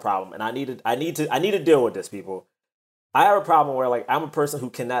I have a problem, and I need to deal with this, people. I have a problem where like I'm a person who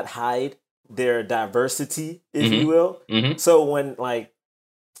cannot hide their diversity, if you will. Mm-hmm. So when like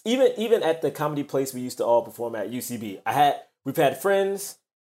even at the comedy place we used to all perform at UCB, we've had friends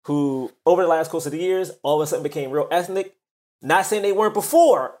who over the last course of the years all of a sudden became real ethnic. Not saying they weren't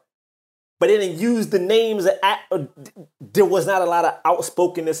before, but they didn't use the names. There was not a lot of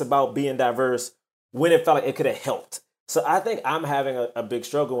outspokenness about being diverse when it felt like it could have helped. So I think I'm having a big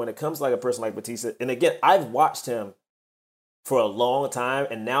struggle when it comes to like a person like Bautista. And again, I've watched him for a long time,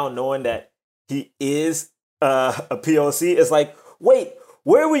 and now knowing that he is a POC, it's like, wait,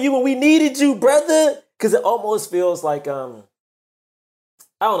 where were you when we needed you, brother? Because it almost feels like I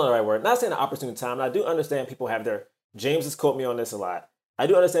don't know the right word. Not saying an opportune time. And I do understand people have James has quoted me on this a lot. I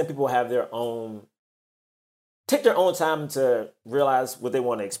do understand people have take their own time to realize what they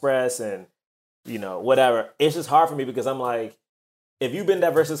want to express and, you know, whatever. It's just hard for me because I'm like, if you've been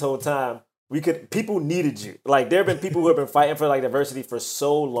diverse this whole time, people needed you. Like there have been people who have been fighting for like diversity for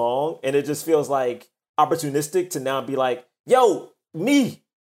so long, and it just feels like opportunistic to now be like, yo,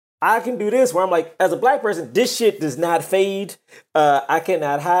 I can do this, where I'm like, as a black person, this shit does not fade. I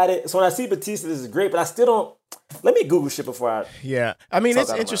cannot hide it. So when I see Bautista, this is great, but I still don't. Let me Google shit before I. Yeah, I mean,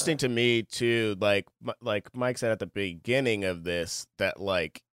 it's interesting to me too. Like Mike said at the beginning of this, that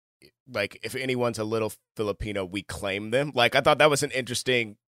like if anyone's a little Filipino, we claim them. Like I thought that was an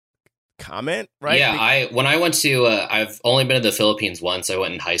interesting comment, right? Yeah, when I went to, I've only been to the Philippines once. I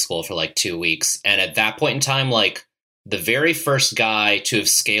went in high school for like 2 weeks, and at that point in time, like. The very first guy to have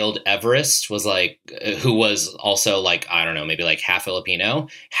scaled Everest was like, who was also like, I don't know, maybe like half Filipino,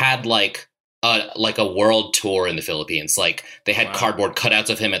 had like a world tour in the Philippines. Like they had cardboard cutouts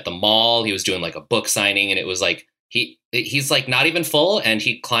of him at the mall. He was doing like a book signing, and it was like, he's like not even full, and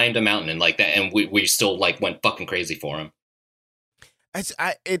he climbed a mountain and like that. And we still like went fucking crazy for him.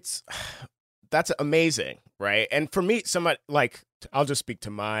 That's amazing. Right. And for me, somebody like, I'll just speak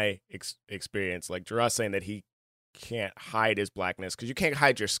to my experience. Like Gerard saying that he can't hide his blackness because you can't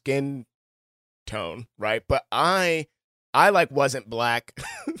hide your skin tone, right? But I like wasn't black.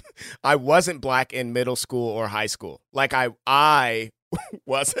 I wasn't black in middle school or high school. Like I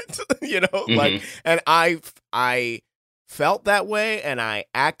wasn't, you know, like, and I felt that way and I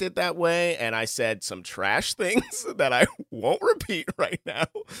acted that way and I said some trash things that I won't repeat right now.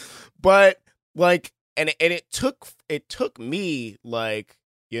 But like, and it took me like,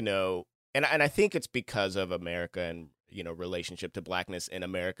 you know, and I think it's because of America and, you know, relationship to blackness in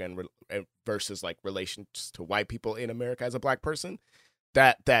America and versus like relations to white people in America as a black person,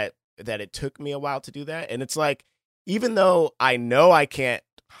 that it took me a while to do that. And it's like, even though I know I can't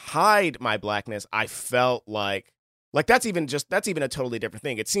hide my blackness, I felt like that's even a totally different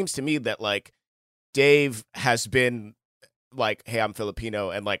thing. It seems to me that like Dave has been like, hey, I'm Filipino,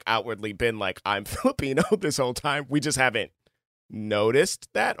 and like outwardly been like, I'm Filipino this whole time. We just haven't noticed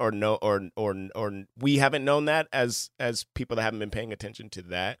that, or we haven't known that as people that haven't been paying attention to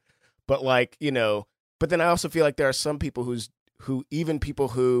that. But like, you know, but then I also feel like there are some people who even people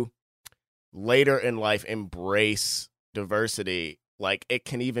who later in life embrace diversity, like it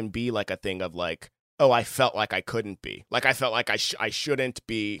can even be like a thing of like, oh, I felt like I couldn't be, like I felt like I shouldn't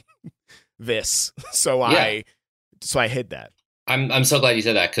be this, so I hid that. I'm so glad you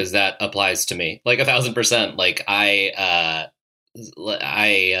said that, because that applies to me like 1,000%. Like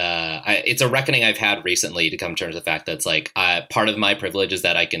it's a reckoning I've had recently to come to terms with the fact that it's like part of my privilege is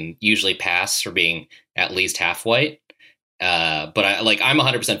that I can usually pass for being at least half white. But I'm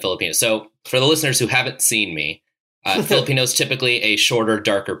 100% Filipino. So for the listeners who haven't seen me, Filipinos typically a shorter,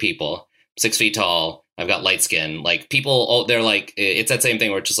 darker people, 6 feet tall. I've got light skin. Like people, they're like, it's that same thing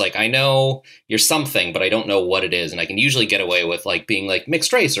where it's just like, I know you're something, but I don't know what it is. And I can usually get away with like being like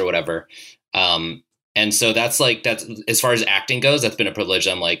mixed race or whatever. And so that's as far as acting goes, that's been a privilege.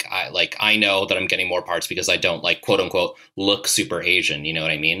 I'm like, I know that I'm getting more parts because I don't like, quote unquote, look super Asian. You know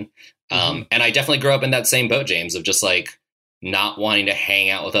what I mean? And I definitely grew up in that same boat, James, of just like not wanting to hang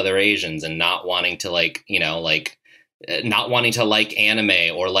out with other Asians and not wanting to like, you know, like not wanting to like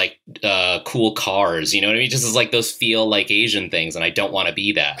anime or like cool cars, you know what I mean? Just as like those feel like Asian things, and I don't want to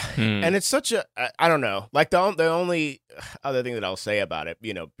be that. And it's such a, I don't know, like the only other thing that I'll say about it,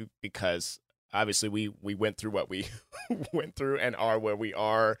 you know, because obviously we went through what we went through and are where we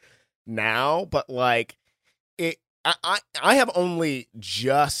are now, but like I have only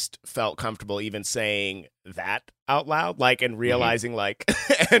just felt comfortable even saying that out loud, like, and realizing like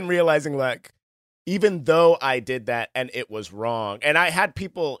even though I did that and it was wrong, and I had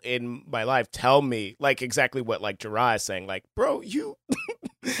people in my life tell me like exactly what like Jirah is saying, like, bro, you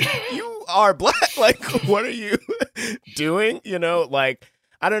you are black, like what are you doing, you know, like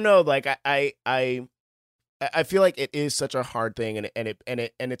I don't know, like I feel like it is such a hard thing, and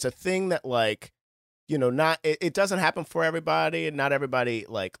it's a thing that like, you know, not it doesn't happen for everybody, and not everybody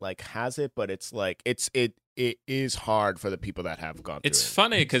like has it, but it's like it is hard for the people that have gone through it. It's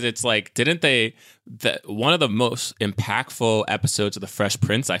funny because it's like, one of the most impactful episodes of The Fresh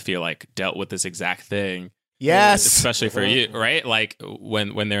Prince, I feel like, dealt with this exact thing. Yes, especially for you, right? Like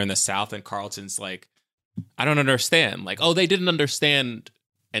when they're in the South and Carlton's like, I don't understand. Like, oh, they didn't understand.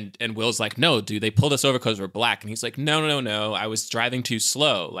 And Will's like, no, dude, they pulled us over because we're black. And he's like, no. I was driving too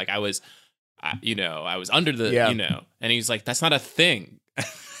slow. Like I was under the, you know. And he's like, that's not a thing.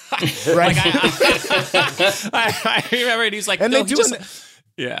 Right. Like I remember, and he's like, and no,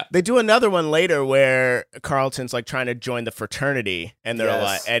 yeah. They do another one later where Carlton's like trying to join the fraternity, and they're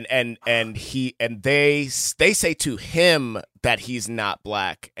like, and they say to him that he's not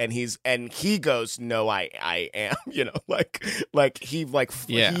black, and he goes, no, I am, you know, like he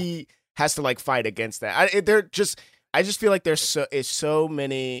has to like fight against that. I just feel like there's so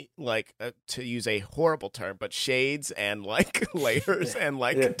many, like, to use a horrible term, but shades and like layers and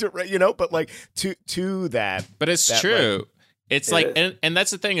like, you know, but like to that. But it's true. Like, it's like, and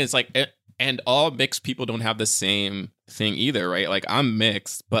that's the thing is like, and all mixed people don't have the same thing either, right? Like I'm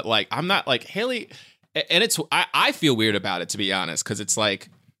mixed, but like I'm not like Haley, and I feel weird about it, to be honest, because it's like,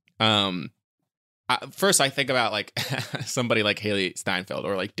 first I think about like somebody like Haley Steinfeld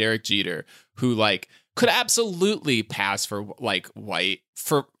or like Derek Jeter, who like could absolutely pass for like white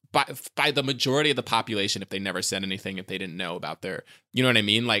by the majority of the population if they never said anything, if they didn't know about their, you know what I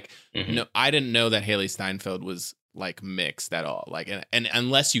mean? Like, no, I didn't know that Haley Steinfeld was like mixed at all. Like, and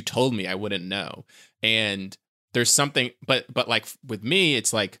unless you told me, I wouldn't know. And there's something, but like with me,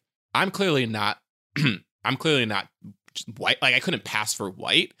 it's like, I'm clearly not white. Like I couldn't pass for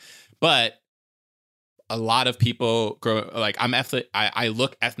white, but a lot of people I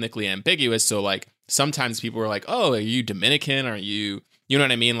look ethnically ambiguous. So like sometimes people are like, oh, are you Dominican? Are you know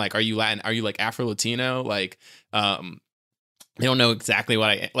what I mean? Like, are you Latin? Are you like Afro-Latino? Like, they don't know exactly what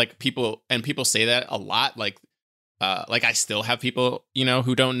I like. People say that a lot. Like, like I still have people,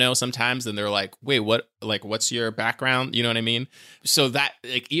 who don't know sometimes, and they're like, wait, what's your background? You know what I mean? So that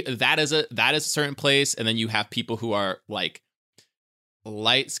that is a certain place. And then you have people who are like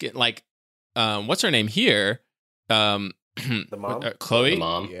light skin, like, what's her name here? The mom? Chloe? The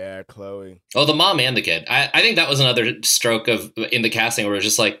mom. Yeah, Chloe. Oh, the mom and the kid. I think that was another stroke in the casting where it's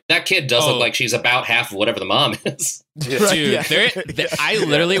just like, that kid does look like she's about half of whatever the mom is. Dude, I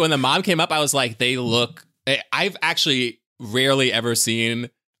literally, when the mom came up, I was like, I've actually rarely ever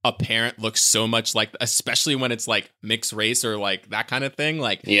seen a parent look so much like, especially when it's like mixed race or like that kind of thing.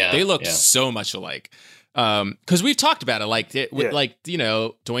 Like, they look so much alike. Because we've talked about it, like,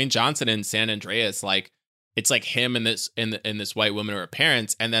 Dwayne Johnson in San Andreas, like, it's like him and this white woman who are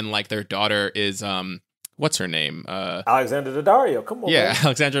parents, and then like their daughter is what's her name? Alexandra Daddario. Come on. Yeah, man.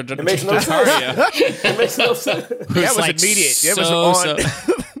 Alexandra Daddario. It makes no sense. It makes no sense. That was like immediate. It was on.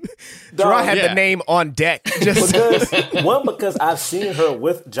 Dog, had the name on deck. Because I've seen her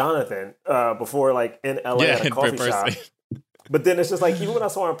with Jonathan before, like in LA at a coffee shop. But then it's just like, even when I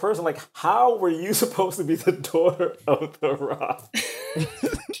saw her in person, like, how were you supposed to be the daughter of The Rock?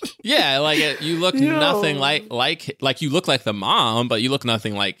 Yeah, like you look nothing like you look like the mom, but you look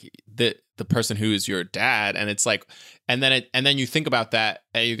nothing like the person who is your dad. And it's like, and then you think about that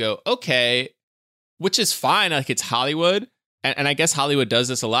and you go, okay, which is fine. Like, it's Hollywood, and I guess Hollywood does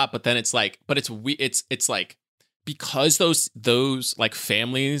this a lot. But then it's like, it's like, because those like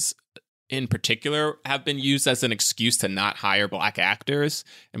families in particular have been used as an excuse to not hire black actors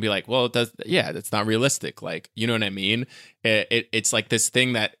and be like, well, that's not realistic. Like, you know what I mean? It's like this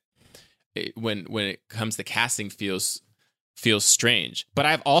thing that when it comes to casting feels strange. But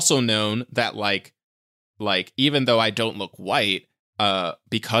I've also known that like even though I don't look white,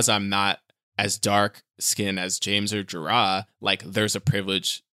 because I'm not as dark skinned as James or Gerard, like there's a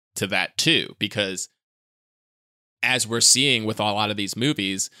privilege to that too, because as we're seeing with a lot of these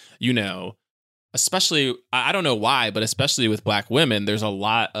movies, especially, I don't know why, but especially with black women, there's a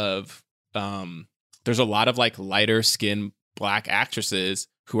lot of like lighter skinned black actresses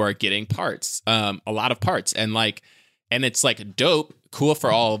who are getting parts, a lot of parts, and it's like dope, cool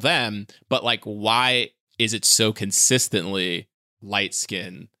for all of them, but like, why is it so consistently light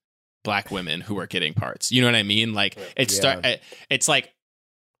skinned black women who are getting parts? You know what I mean? Like, it's like,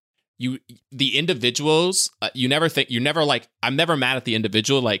 the individuals, I'm never mad at the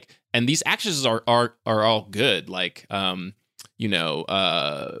individual, like, and these actresses are all good, like, Zendaya,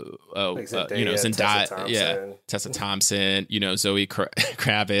 Tessa Thompson, Zoe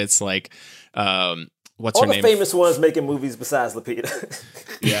Kravitz, like, what's all her name? All the famous ones making movies besides Lupita.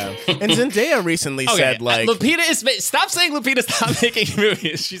 Yeah, and Zendaya recently said, like, Lupita stop saying Lupita's not making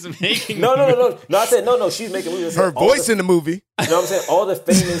movies. She's making no. I said no. She's making movies. Her voice in the movie. You know what I'm saying? All the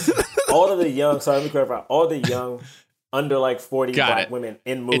famous, all of the young. Sorry, let me clarify. All the young, under like 40 black women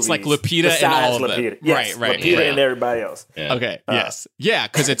in movies. It's like Lupita and all of them. Yes, right. Lupita and everybody else. Yeah. Okay. Yes. Yeah.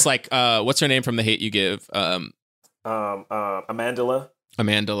 Because it's like, what's her name from The Hate You Give? Amandla.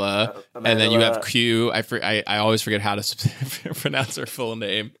 And then you have Q. I always forget how to pronounce her full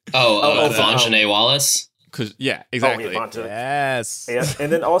name. Vanjanae Wallace. Yeah, exactly. Yes.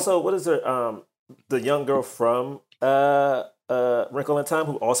 And then also, what is her? The young girl from Wrinkle in Time,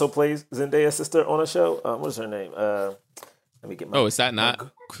 who also plays Zendaya's sister on a show. What is her name? Let me get my. Oh, is that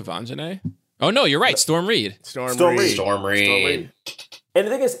not Vanjanae? Oh no, you're right. Storm Reed. Storm Reed. And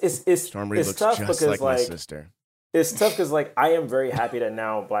the thing is, Storm Reed looks tough just because like my sister. It's tough because, like, I am very happy that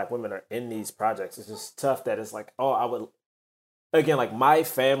now black women are in these projects. It's just tough that it's like, I would, again, like, my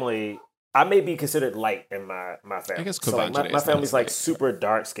family, I may be considered light in my family. I guess so, like, my family's, like, super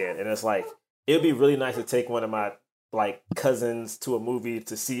dark skinned. And it's like, it would be really nice to take one of my, like, cousins to a movie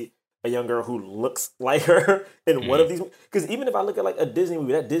to see a young girl who looks like her in one of these. Because even if I look at, like, a Disney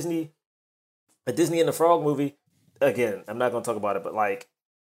movie, a Disney and the Frog movie, again, I'm not going to talk about it, but, like,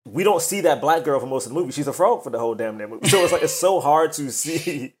 we don't see that black girl for most of the movie. She's a frog for the whole damn movie. So it's like, it's so hard to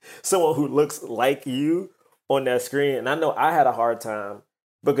see someone who looks like you on that screen. And I know I had a hard time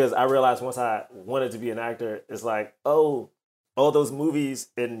because I realized once I wanted to be an actor, it's like, oh, all those movies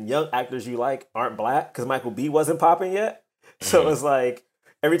and young actors you like aren't black because Michael B wasn't popping yet. So it's like,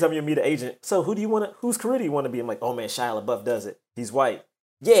 every time you meet an agent, so whose career do you want to be? I'm like, oh man, Shia LaBeouf does it. He's white.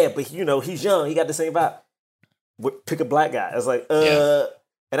 Yeah, but he's young. He got the same vibe. Pick a black guy. It's like,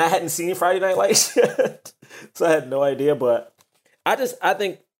 And I hadn't seen Friday Night Lights yet, so I had no idea. But I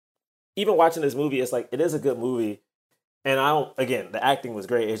think even watching this movie, it's like, it is a good movie. And the acting was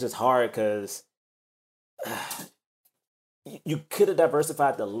great. It's just hard because you could have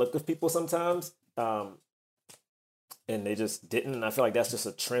diversified the look of people sometimes. And they just didn't. And I feel like that's just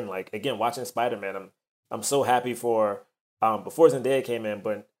a trend. Like, again, watching Spider-Man, I'm so happy for before Zendaya came in,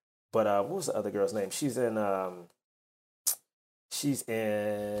 but what was the other girl's name? She's in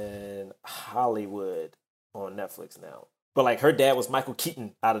Hollywood on Netflix now. But like her dad was Michael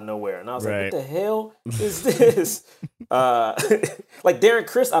Keaton out of nowhere, and I was like, what the hell is this? Like Darren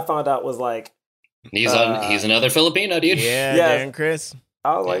Criss, I found out was like he's another Filipino dude. Yeah, Darren Criss.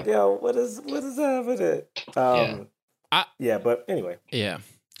 I was like, yo, what is happening? But anyway. Yeah.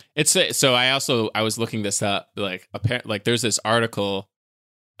 It's so I was looking this up, like there's this article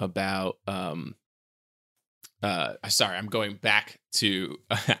about sorry, I'm going back to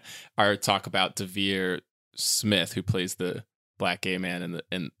our talk about Devere Smith, who plays the black gay man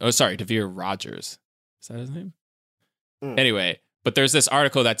Devere Rogers. Is that his name? Anyway, but there's this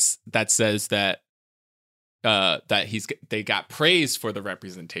article that says that they got praise for the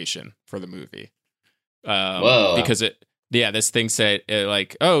representation for the movie. Because this thing said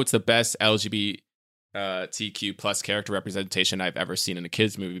it's the best LGBTQ plus character representation I've ever seen in a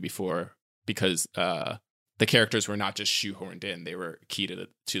kids movie before, because the characters were not just shoehorned in; they were key to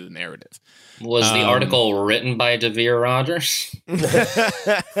the narrative. Was the article written by Devere Rogers?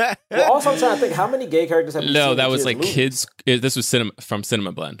 Well, also I'm trying to think, how many gay characters have you seen? No, that was like movies? kids. This was from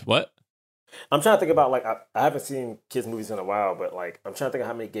Cinema Blend. What? I'm trying to think about like I haven't seen kids movies in a while, but like I'm trying to think of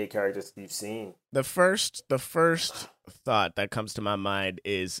how many gay characters you've seen. The first thought that comes to my mind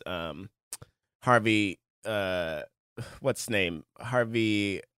is Harvey. What's his name?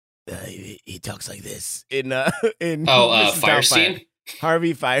 Harvey. He talks like this in Firestein.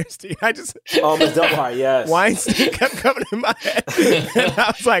 Harvey Firestein. Miss Doubtfire, yes. Weinstein kept coming in my head, and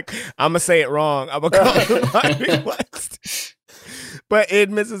I was like, I'm gonna say it wrong. I'm gonna call him Harvey Weinstein. But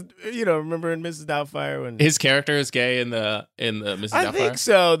in remember in Mrs. Doubtfire when His character is gay in the Mrs. Doubtfire? I think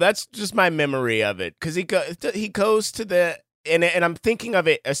so. That's just my memory of it, because he goes to the. And I'm thinking of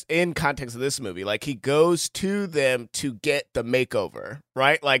it as in context of this movie. Like, he goes to them to get the makeover,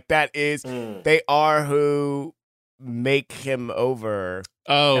 right? Like, that is, they are who make him over.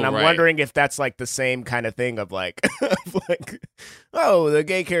 Oh, and I'm wondering if that's like the same kind of thing of like, oh, the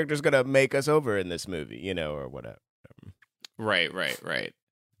gay character's going to make us over in this movie, or whatever. Right.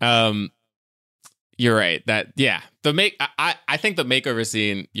 You're right. I think the makeover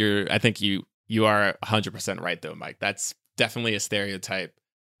scene, I think you are 100% right though, Mike. That's definitely a stereotype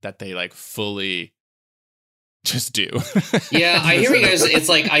that they like fully just do. Yeah, I hear you guys. It's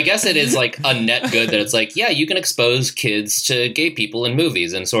like, I guess it is like a net good that it's like, yeah, you can expose kids to gay people in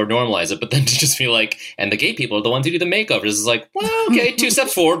movies and sort of normalize it, but then to just be like, and the gay people are the ones who do the makeovers. It's like, well, okay, 2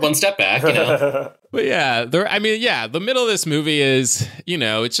 steps forward, 1 step back, But yeah, the middle of this movie is,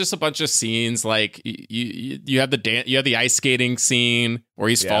 it's just a bunch of scenes. Like you have the ice skating scene where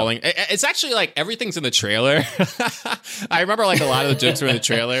he's falling. It's actually like everything's in the trailer. I remember like a lot of the jokes were in the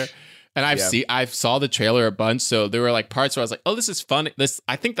trailer. And I saw the trailer a bunch, so there were like parts where I was like, "Oh, this is funny."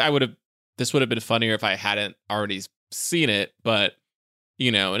 I think that this would have been funnier if I hadn't already seen it. But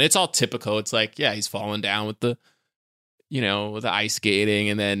and it's all typical. It's like, yeah, he's falling down with the ice skating,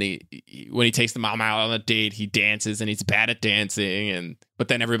 and then when he takes the mom out on a date, he dances, and he's bad at dancing, but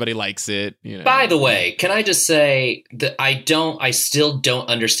then everybody likes it. By the way, can I just say that I still don't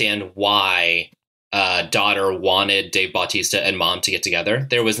understand why. Daughter wanted Dave Bautista and mom to get together.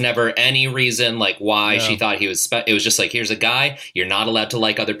 There was never any reason like why she thought he was it was just like, here's a guy, you're not allowed to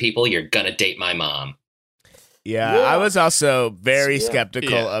like other people, you're gonna date my mom. Yeah, I was also very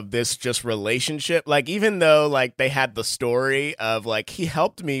skeptical of this just relationship. Like, even though like they had the story of like, he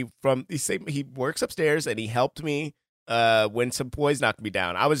helped me he works upstairs and he helped me when some boys knocked me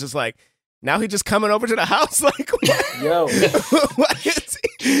down. I was just like, now he just coming over to the house? Like, what? Yo. What is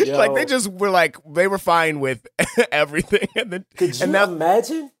he? Yo. Like, they just were like, they were fine with everything. And then, could you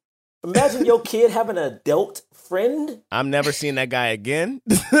imagine? Imagine your kid having an adult friend. I'm never seeing that guy again.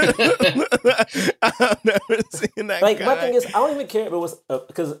 I'm never seeing that guy. My thing is, I don't even care if it was,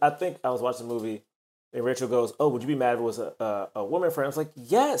 because I think I was watching a movie and Rachel goes, "Oh, would you be mad if it was a woman friend?" I was like,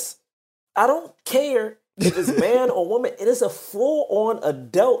 yes. I don't care if it's man or woman. It is a full-on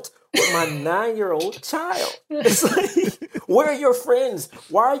adult with my 9-year-old child. It's like, where are your friends?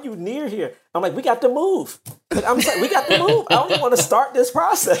 Why are you near here? I'm like, we got to move. I'm like, we got to move. I don't even want to start this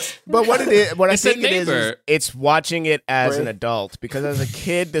process. But what I think it is it's watching it as an adult, because as a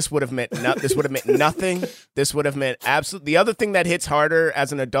kid, this would have meant nothing. This would have meant absolutely. The other thing that hits harder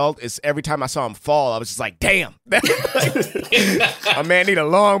as an adult is every time I saw him fall, I was just like, damn, a man need a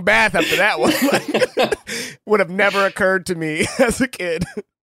long bath after that one. Like, would have never occurred to me as a kid.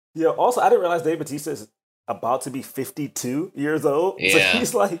 Yeah. Also, I didn't realize Dave Bautista is about to be 52 years old. Yeah. So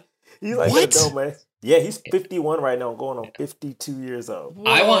he's like what? adult, man. Yeah, he's 51 right now, going on 52 years old.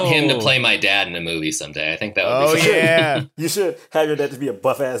 I want him to Whoa. play my dad in a movie someday. I think that would Oh, be fun. yeah. You should have your dad to be a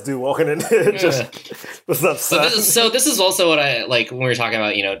buff ass dude walking in there. Just, what's up, son? So this is also what I like when we were talking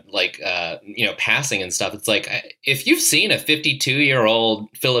about, passing and stuff. It's like, if you've seen a 52-year-old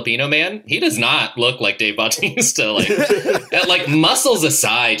Filipino man, he does not look like Dave Bautista. Like muscles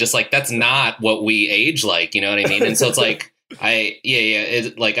aside, just like that's not what we age like. You know what I mean? And so it's like. I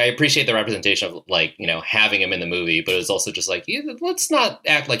appreciate the representation of having him in the movie, but it's also just like let's not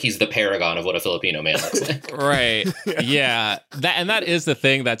act like he's the paragon of what a Filipino man looks like. Right. Yeah. That is the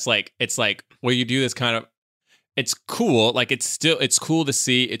thing that's like, it's like where you do this kind of, it's cool. Like it's cool to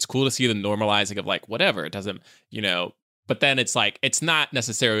see the normalizing of like whatever. It doesn't, but then it's like, it's not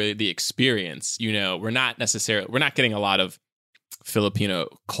necessarily the experience, we're not getting a lot of Filipino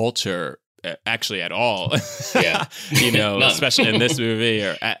culture actually at all. Yeah. Especially in this movie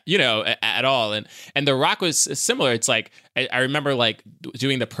or at all. And The Rock was similar. It's like I remember like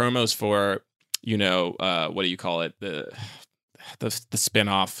doing the promos for what do you call it, the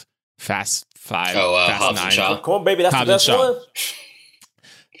spin-off Fast Five, Fast Hobbs Nine. and Shaw. Come on, baby, that's Hobbs the and best Shaw.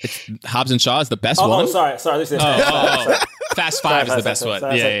 one. Hobbs and Shaw is the best Oh, one. sorry. Oh. Fast Five is the best one.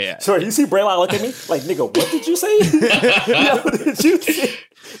 Yeah. Sorry, you see Braylock look at me like, nigga, what did you say?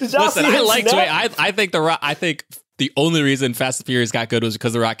 Did y'all Listen, see I him liked. snap? I think The Rock. I think the only reason Fast and Furious got good was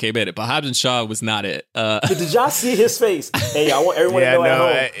because The Rock came in it, but Hobbs and Shaw was not it. But did y'all see his face? Hey, I want everyone Yeah, to know no,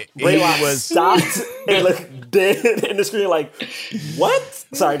 at home. he Braylock was- stopped and looked dead in the screen like, what?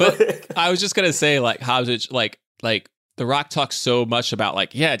 Sorry, go ahead. But I was just gonna say, like, Hobbs, like The Rock talks so much about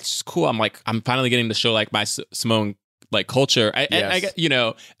like, yeah, it's cool. I'm finally getting to show like my Simone like culture. And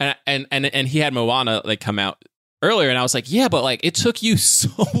he had Moana like come out earlier, and I was like, yeah, but like it took you so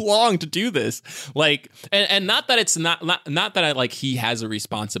long to do this. Like, and not that it's not that I like he has a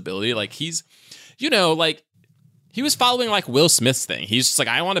responsibility. Like he's, like he was following like Will Smith's thing. He's just like,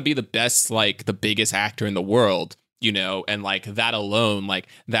 I want to be the best, like the biggest actor in the world, and like that alone, like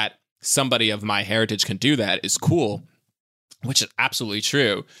that somebody of my heritage can do that is cool, which is absolutely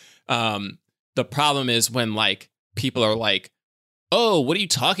true. The problem is when like people are like, oh, what are you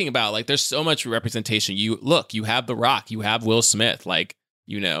talking about? Like, there's so much representation. You have The Rock, you have Will Smith, like,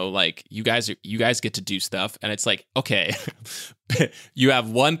 like you guys get to do stuff, and it's like, okay, you have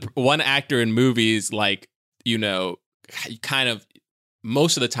one actor in movies, like, kind of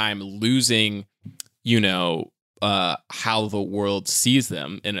most of the time losing, how the world sees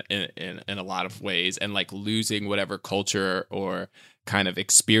them in a lot of ways, and like losing whatever culture or kind of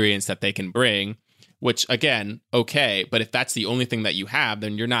experience that they can bring. Which again, okay, but if that's the only thing that you have,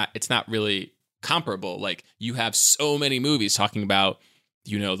 then it's not really comparable. Like you have so many movies talking about,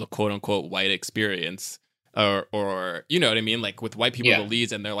 the quote unquote white experience or you know what I mean? Like with white people, the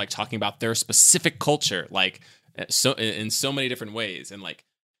leads, and they're like talking about their specific culture, like so in so many different ways, and like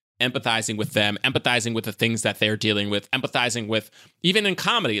empathizing with them, empathizing with the things that they're dealing with, empathizing with, even in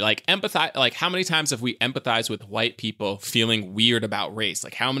comedy, like empathize, like how many times have we empathized with white people feeling weird about race?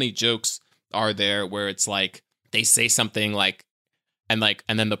 Like how many jokes are there where it's like they say something like and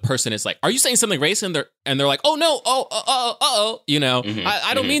then the person is like, are you saying something racist? And they're like, oh no,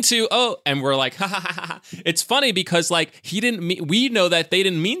 I don't mean to, and we're like, ha ha ha ha. It's funny because like we know that they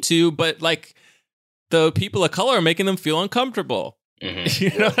didn't mean to, but like the people of color are making them feel uncomfortable. You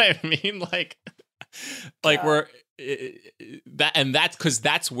know what I mean? Like we're that's because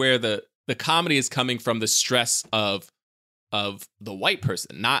that's where the comedy is coming from, the stress of the white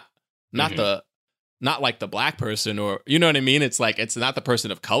person, not like the black person, or you know what I mean? It's like it's not the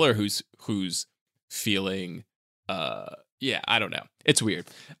person of color who's feeling I don't know. It's weird.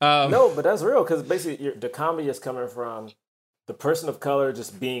 No, but that's real, because basically the comedy is coming from the person of color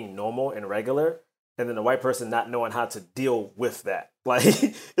just being normal and regular, and then the white person not knowing how to deal with that. Like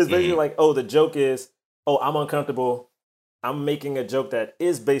it's basically like, oh, the joke is, oh, I'm uncomfortable. I'm making a joke that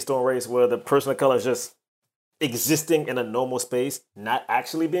is based on race, where the person of color is just existing in a normal space, not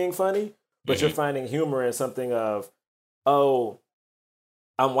actually being funny, but you're finding humor in something of, oh,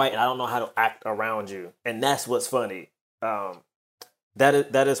 I'm white and I don't know how to act around you, and that's what's funny.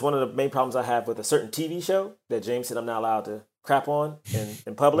 That is one of the main problems I have with a certain TV show that James said I'm not allowed to crap on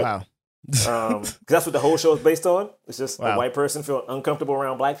in public. Wow. Because that's what the whole show is based on. It's just a white person feeling uncomfortable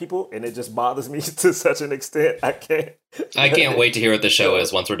around black people, and it just bothers me to such an extent. I can't wait to hear what the show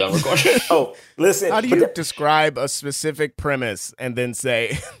is once we're done recording. Oh, listen. How do you describe a specific premise and then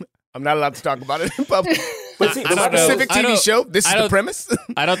say, I'm not allowed to talk about it in public? But see, a specific TV show? This is the premise?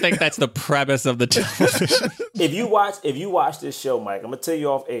 I don't think that's the premise of the television. If you watch this show, Mike, I'm going to tell you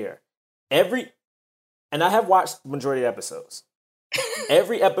off air. And I have watched the majority of episodes.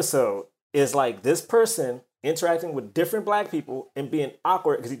 Every episode, is like this person interacting with different black people and being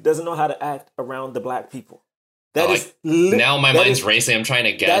awkward because he doesn't know how to act around the black people. Now my mind's racing. I'm trying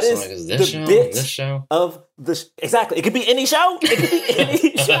to guess. That I'm like, is this show? This show? Of the exactly. It could be any show. It could be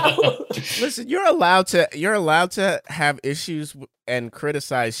any show. Listen, you're allowed to have issues and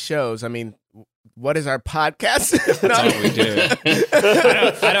criticize shows. I mean, what is our podcast? That's what we do.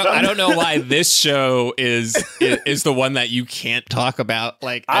 I don't know why this show is the one that you can't talk about,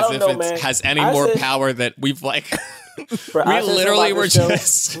 like as if it has any more power that we've like. Bro, we literally were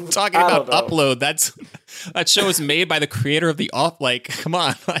just talking about Upload. That show is made by the creator of the Off. Like, come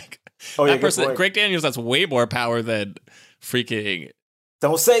on, like that person, Greg Daniels. That's way more power than freaking.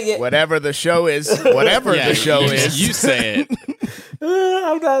 Don't say it. Whatever the show is, the show is. You say it.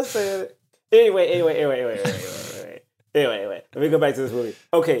 I'm not saying it. Anyway. Let me go back to this movie.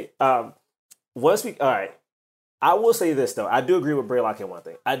 Okay. All right. I will say this though. I do agree with Braylock in one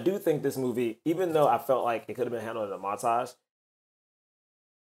thing. I do think this movie, even though I felt like it could have been handled in a montage,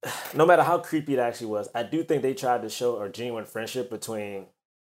 no matter how creepy it actually was, I do think they tried to show a genuine friendship between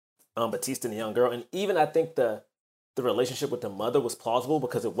Batista and the young girl. And even I think the relationship with the mother was plausible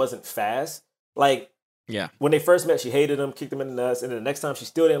because it wasn't fast. Like, yeah, when they first met, she hated him, kicked him in the nuts, and then the next time she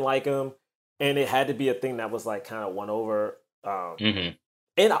still didn't like him. And it had to be a thing that was like kind of won over.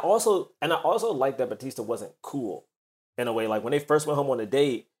 And I also like that Batista wasn't cool in a way. Like when they first went home on a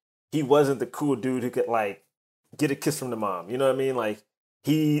date, he wasn't the cool dude who could like get a kiss from the mom. You know what I mean? Like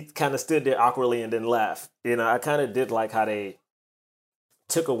he kind of stood there awkwardly and then left. You know, I kind of did like how they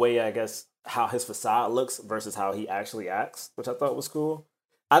took away, I guess, how his facade looks versus how he actually acts, which I thought was cool.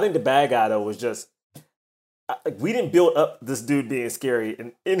 I think the bad guy though was just. We didn't build up this dude being scary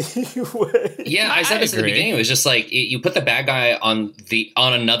in any way. Yeah, I said this at the beginning. It was just like you put the bad guy on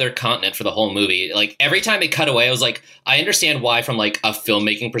another continent for the whole movie. Like every time it cut away, I was like, I understand why from like a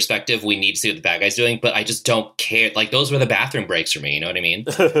filmmaking perspective we need to see what the bad guy's doing, but I just don't care. Like those were the bathroom breaks for me. You know what I mean?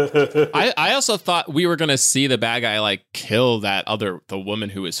 I also thought we were gonna see the bad guy like kill the woman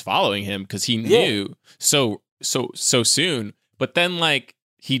who was following him because he knew so soon. But then like.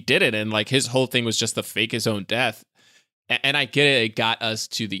 He did it, and like his whole thing was just to fake his own death. And I get it; it got us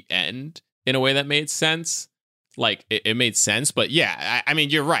to the end in a way that made sense. Like it made sense, but yeah, I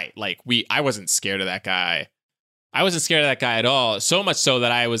mean, you're right. Like I wasn't scared of that guy. I wasn't scared of that guy at all. So much so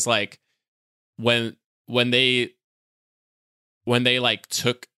that I was like, when they like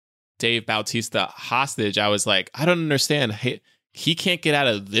took Dave Bautista hostage, I was like, I don't understand. He can't get out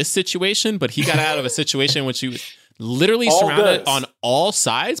of this situation, but he got out of a situation in which he was. Literally all surrounded guns. On all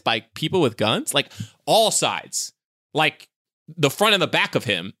sides by people with guns, like all sides, like the front and the back of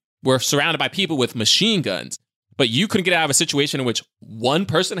him were surrounded by people with machine guns. But you couldn't get out of a situation in which one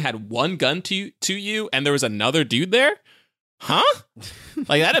person had one gun to you, and there was another dude there, huh?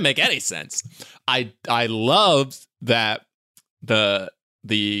 Like that didn't make any sense. I loved that the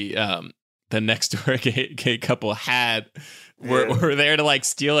next door gay couple were there to like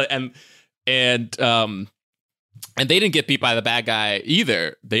steal it and they didn't get beat by the bad guy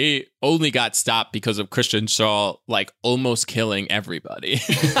either. They only got stopped because of Kristen Schaal, like almost killing everybody.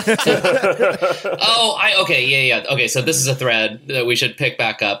 Okay, so this is a thread that we should pick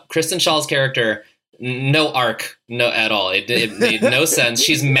back up. Kristen Schaal's character, no arc, no at all. It made no sense.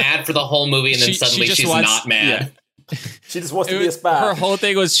 She's mad for the whole movie, and then suddenly she's not mad. Yeah. She just wants to be a spy. Her whole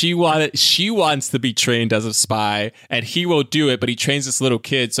thing was she wants to be trained as a spy, and he won't do it, but he trains this little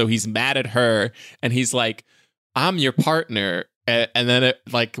kid, so he's mad at her, and he's like, I'm your partner. And then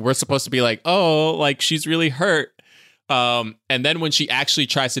we're supposed to be like, oh, like she's really hurt. And then when she actually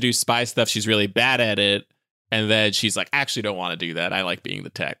tries to do spy stuff, she's really bad at it. And then she's like, actually don't want to do that. I like being the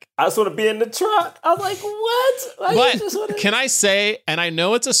tech. I just want to be in the truck. I'm like, what? But can I say, and I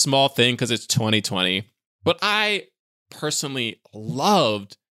know it's a small thing because it's 2020, but I personally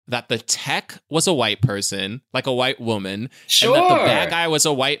loved that the tech was a white person, like a white woman. Sure. And that the bad guy was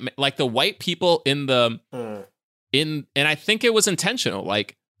a white, like the white people in the... and I think it was intentional.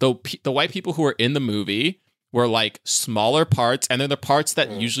 Like the white people who were in the movie were like smaller parts, and they're the parts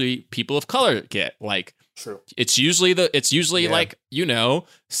that usually people of color get. Like, true. It's usually like, you know,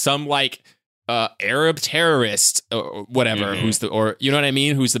 some like Arab terrorist or whatever who's you know what I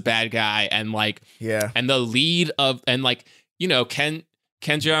mean, who's the bad guy, and like and the lead of, and like, you know, Ken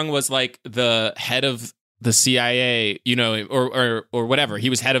Jeong was like the head of the CIA, you know, or whatever. He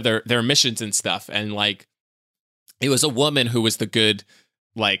was head of their missions and stuff, and like. It was a woman who was the good,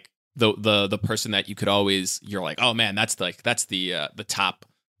 like the person that you could always, you're like, oh man, that's the top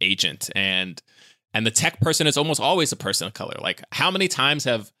agent, and the tech person is almost always a person of color. Like how many times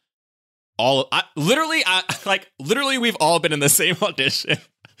have literally we've all been in the same audition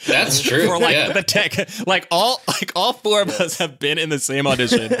That's true. For like yeah. the tech, like all four of us have been in the same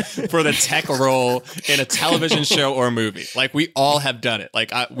audition for the tech role in a television show or movie. Like we all have done it.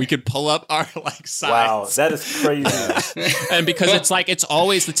 Like we could pull up our like Wow, sides. that is crazy. And because it's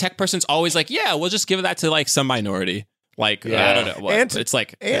always the tech person's always like, yeah, we'll just give that to like some minority. Like I don't know what. And- It's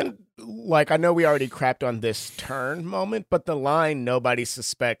like Like, I know we already crapped on this turn moment, but the line, nobody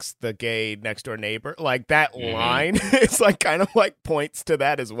suspects the gay next door neighbor, like that line, it's like kind of like points to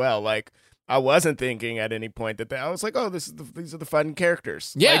that as well. Like, I wasn't thinking at any point that I was like, oh, these are the fun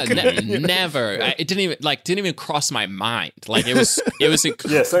characters. yeah, Like, never. It didn't even cross my mind. Like it was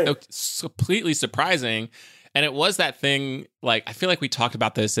same. completely surprising, and it was that thing. Like I feel like we talked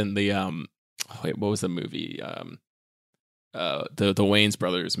about this in the what was the movie? The Wayans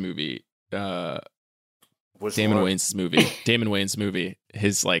brothers movie. Which Damon one? Wayans movie.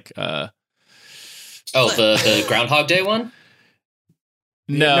 His like Oh, the Groundhog Day one?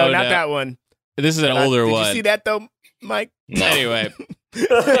 no, not that one. This is an older Did one. you see that though, Mike? No. Anyway, No,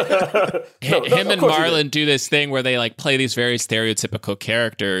 him of and course you Marlon did. do this thing where they like play these very stereotypical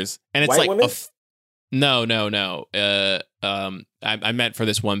characters, and it's White like women? no. I meant for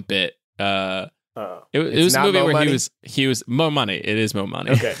this one bit. It It's was a not movie Mo where Money? he was Mo Money. It is Mo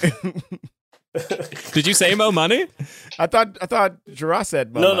Money. Okay. Did you say Mo Money? I thought Gerard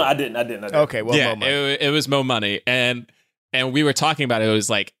said No, I didn't. Okay, well, Yeah, Mo Money. it was Mo Money, and we were talking about it. It was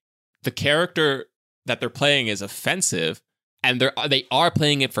like the character that they're playing is offensive, and they are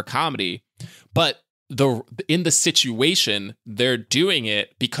playing it for comedy, but in the situation they're doing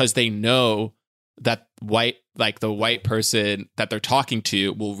it because they know that the white person that they're talking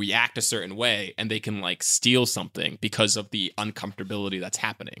to will react a certain way, and they can like steal something because of the uncomfortability that's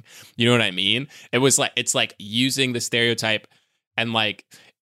happening. You know what I mean? It's like using the stereotype, and like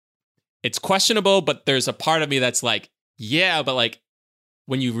it's questionable, but there's a part of me that's like, yeah, but like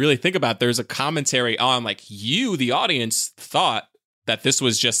when you really think about it, there's a commentary on like you, the audience, thought that this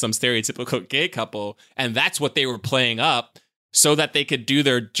was just some stereotypical gay couple, and that's what they were playing up so that they could do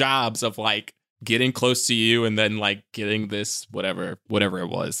their jobs of like getting close to you and then like getting this whatever it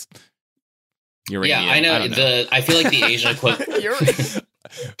was. Uranium. Yeah, I know. don't know. I feel like the Asian equivalent.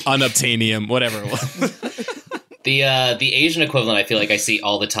 Unobtainium, whatever it was. The Asian equivalent I feel like I see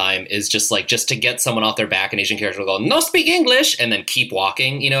all the time is just to get someone off their back, an Asian character will go, "No speak English," and then keep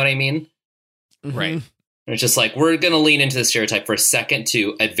walking. You know what I mean? Right. And it's just like, we're going to lean into the stereotype for a second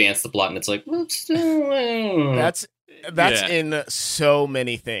to advance the plot. And it's like, That's Yeah. in so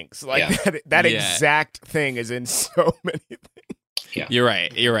many things. Like Yeah. that Yeah. exact thing is in so many things. You're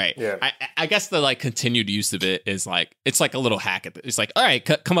right. Yeah. I guess the like continued use of it is like it's like a little hack at it's like, all right,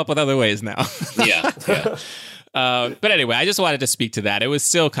 come up with other ways now. yeah. But anyway, I just wanted to speak to that. It was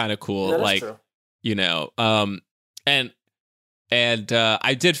still kind of cool, Yeah, that's like true. you know, and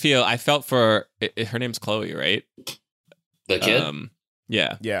I felt for her name's Chloe, right? The kid?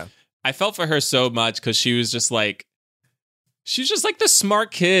 Yeah, Yeah. I felt for her so much because she was just like the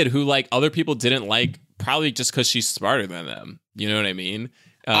smart kid who like other people didn't like, probably just because she's smarter than them. You know what I mean?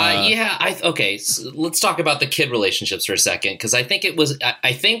 Okay, so let's talk about the kid relationships for a second, because I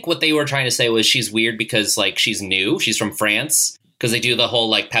think what they were trying to say was she's weird because like she's new, she's from France, because they do the whole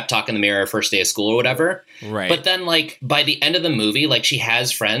like pep talk in the mirror first day of school or whatever. Right. But then like by the end of the movie, like she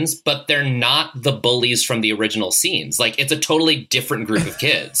has friends, but they're not the bullies from the original scenes. Like it's a totally different group of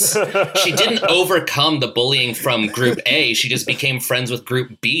kids. She didn't overcome the bullying from group A, she just became friends with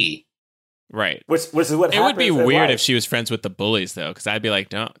group B. Right. Which is what It would be happens in weird life. if she was friends with the bullies, though, because I'd be like,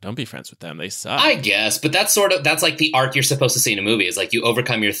 don't be friends with them. They suck. I guess, but that's like the arc you're supposed to see in a movie. Is like you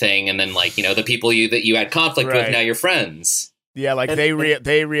overcome your thing, and then like, you know, the people that you had conflict with, Right. now you're friends. Yeah, like And- they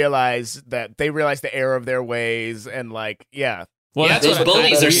realize the error of their ways, and like, yeah. well, Yeah, that's those what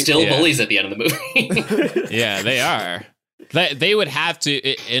bullies are still yeah. bullies at the end of the movie. Yeah, they are. They would have to,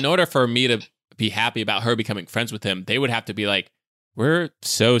 in order for me to be happy about her becoming friends with him, they would have to be like, we're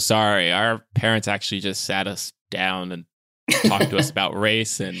so sorry. Our parents actually just sat us down and talked to us about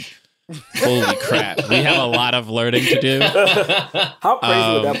race, and holy crap, we have a lot of learning to do. How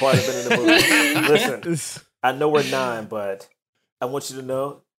crazy would that part have been in the movie? Listen, It's- I know we're 9, but I want you to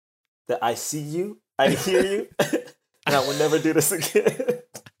know that I see you, I hear you, and I will never do this again.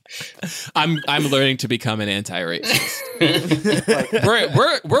 I'm learning to become an anti-racist.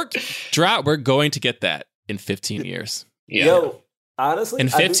 We're going to get that in 15 years. Yeah. Yo, honestly, In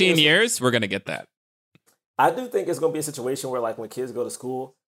I do think 15 it's- years, we're going to get that. I do think it's going to be a situation where, like, when kids go to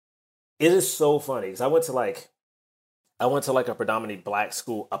school, it is so funny because I went to a predominantly black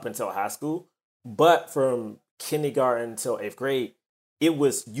school up until high school, but from kindergarten until 8th grade, it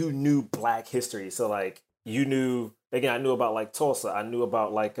was, you knew black history. So like you knew Again, I knew about like Tulsa. I knew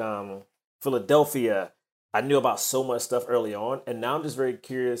about like Philadelphia. I knew about so much stuff early on. And now I'm just very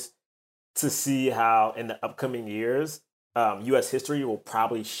curious to see how in the upcoming years, U.S. history will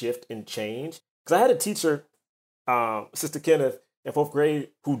probably shift and change. Because I had a teacher, Sister Kenneth, in 4th grade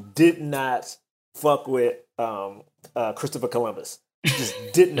who did not fuck with Christopher Columbus. Just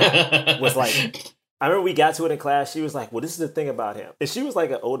did not. Was like, I remember we got to it in class. She was like, well, this is the thing about him. And she was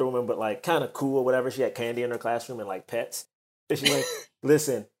like an older woman, but like kind of cool or whatever. She had candy in her classroom and like pets. And she's like,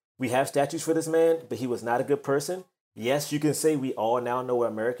 listen, we have statues for this man, but he was not a good person. Yes, you can say we all now know where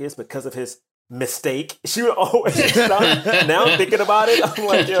America is because of his mistake. She would always stop. Now I'm thinking about it. I'm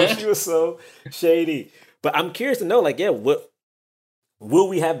like, yo, she was so shady. But I'm curious to know, like, yeah, what will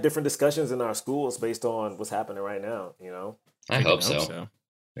we have different discussions in our schools based on what's happening right now? You know, I hope so.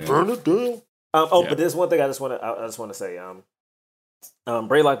 Yeah. Burn it down. But there's one thing I just want to say.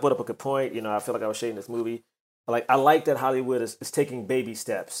 Braylock brought up a good point. You know, I feel like I was shading this movie. Like, I like that Hollywood is taking baby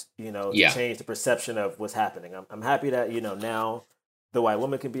steps, you know, to change the perception of what's happening. I'm happy that, you know, now the white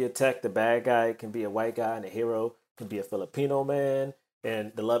woman can be a tech, the bad guy can be a white guy, and the hero can be a Filipino man,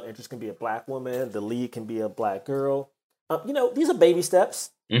 and the love interest can be a black woman, the lead can be a black girl. You know, these are baby steps,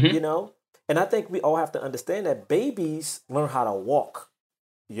 you know, and I think we all have to understand that babies learn how to walk,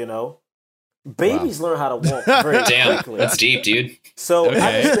 you know. Babies learn how to walk very quickly. That's deep, dude. So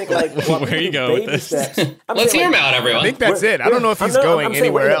I just think, like, where you go with this? Steps, Let's hear him out, everyone. I think that's it. I don't know if he's going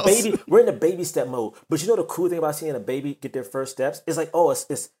anywhere else. We're in the baby step mode. But you know the cool thing about seeing a baby get their first steps? It's like, oh,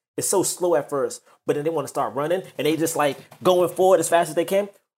 it's so slow at first, but then they want to start running, and they just, like, going forward as fast as they can.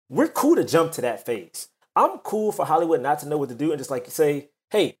 We're cool to jump to that phase. I'm cool for Hollywood not to know what to do and just, like, say,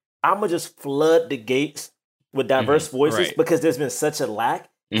 hey, I'm going to just flood the gates with diverse voices because there's been such a lack.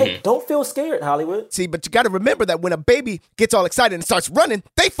 Hey, don't feel scared, Hollywood. See, but you got to remember that when a baby gets all excited and starts running,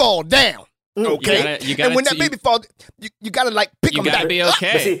 they fall down. Okay? You gotta, and when that baby falls, you got to, like, pick them back up. You got to be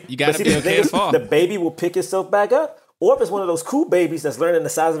okay. You got to be okay to fall. The baby will pick itself back up. Or if it's one of those cool babies that's learning the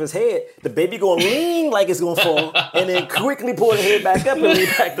size of his head, the baby going to lean like it's going to fall and then quickly pull the head back up and lean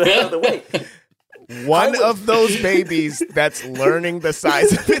back the other way. One of those babies that's learning the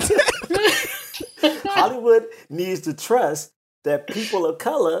size of its head. Hollywood needs to trust that people of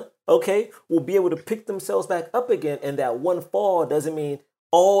color, okay, will be able to pick themselves back up again, and that one fall doesn't mean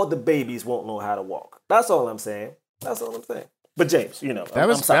all the babies won't know how to walk. That's all I'm saying. But James, you know, that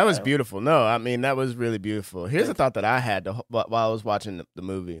was beautiful. No, I mean, that was really beautiful. Here's a thought that I had while I was watching the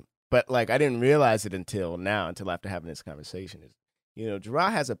movie, but like I didn't realize it until after having this conversation. Is, you know,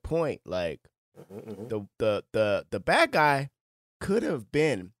 Gerard has a point. Like the bad guy could have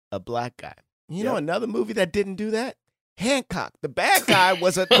been a black guy. You know, another movie that didn't do that. Hancock. The bad guy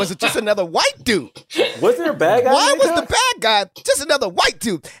was just another white dude. Was there a bad guy? Why was the bad guy just another white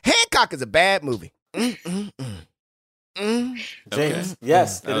dude? Hancock is a bad movie. James,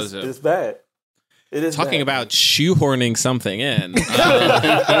 yes, it's bad. It is talking bad. About shoehorning something in.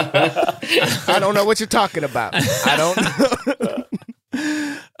 I don't know what you're talking about. I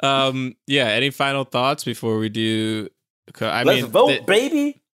don't. Yeah. Any final thoughts before we do? Let's vote,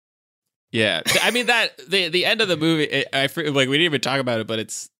 baby. Yeah, I mean that the end of the movie. We didn't even talk about it, but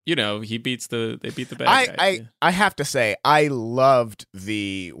it's, you know, they beat the bad guy. I have to say, I loved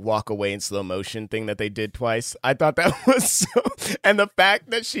the walk away in slow motion thing that they did twice. I thought that was so, and the fact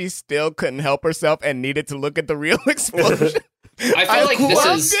that she still couldn't help herself and needed to look at the real explosion. I feel like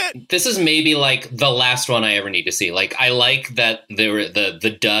this is maybe like the last one I ever need to see. Like, I like that there were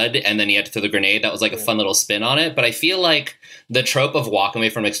the dud and then you had to throw the grenade. That was like a fun little spin on it. But I feel like the trope of walking away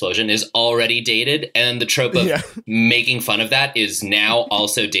from an explosion is already dated, and the trope of making fun of that is now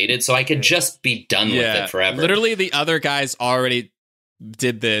also dated. So I could just be done with it forever. Literally, the other guys already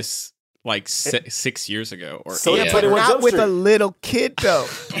did this like 6 years ago. Or so not with a little kid though.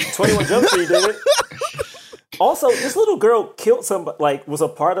 21 Jump Street did it. Also, this little girl killed somebody, like, was a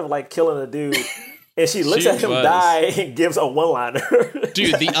part of, like, killing a dude, and she looks at him die and gives a one-liner.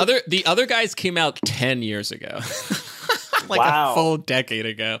 Dude, the other guys came out 10 years ago. Like a full decade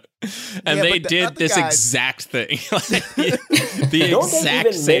ago. And they did this exact thing. The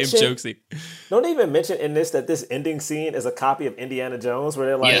exact same joke scene. Don't they even mention in this that this ending scene is a copy of Indiana Jones, where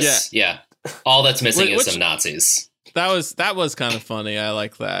they're like... Yeah. All that's missing is some Nazis. That was kind of funny. I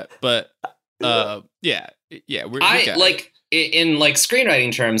like that. But, yeah. In like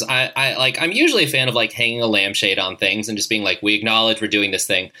screenwriting terms, I'm usually a fan of like hanging a lampshade on things and just being like, we acknowledge we're doing this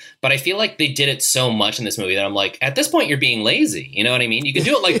thing. But I feel like they did it so much in this movie that I'm like, at this point, you're being lazy. You know what I mean? You can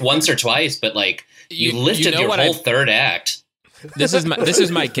do it like once or twice, but like you lifted your whole third act. This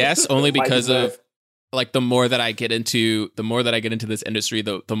is my guess only because of like the more that I get into this industry,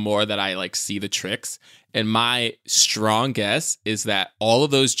 the more that I like see the tricks. And my strong guess is that all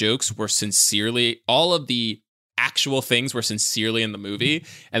of those jokes were all of the actual things were sincerely in the movie,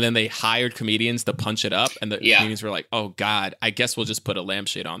 and then they hired comedians to punch it up, and the comedians were like, oh god, I guess we'll just put a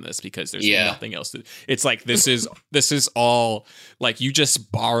lampshade on this because there's nothing else to. It's like this is all like you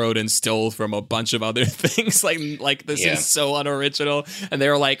just borrowed and stole from a bunch of other things, like this is so unoriginal. And they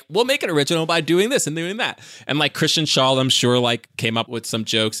were like, we'll make it original by doing this and doing that. And like Christian Shaw, I'm sure, like came up with some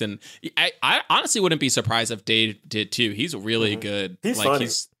jokes, and I honestly wouldn't be surprised if Dave did too. He's really good. He's like funny.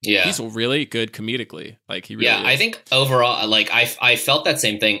 He's really good comedically. Like he really is. I think overall, like I felt that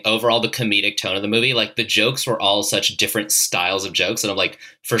same thing. Overall, the comedic tone of the movie, like the jokes were all such different styles of jokes, and I'm like,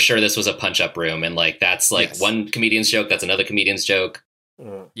 for sure this was a punch up room, and like that's like one comedian's joke, that's another comedian's joke.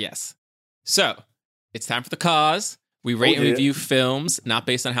 Yes. So it's time for the cause. We rate and review films not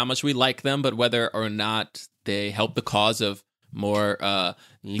based on how much we like them, but whether or not they help the cause of more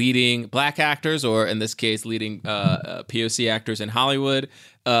leading black actors, or in this case, leading POC actors in Hollywood.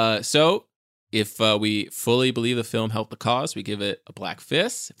 So if we fully believe the film helped the cause, we give it a black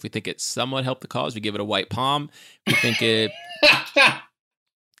fist. If we think it somewhat helped the cause, we give it a white palm. If we think it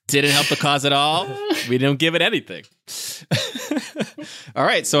didn't help the cause at all, we don't give it anything. All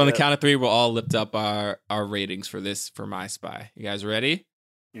right, so on the count of three, we'll all lift up our ratings for My Spy. You guys ready?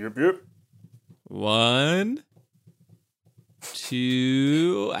 Yep. 1,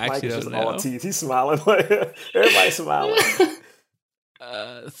 2. Actually, Mike is don't just know. all teeth. He's smiling. Everybody's smiling.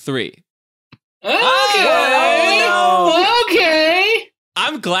 3. Okay.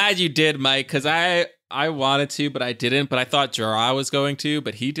 I'm glad you did, Mike, because I wanted to, but I didn't. But I thought Jarrah was going to,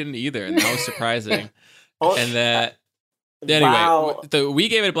 but he didn't either, and that was surprising. And that anyway, we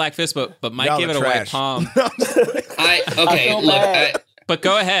gave it a black fist, but Mike Y'all gave it a trash. white palm. But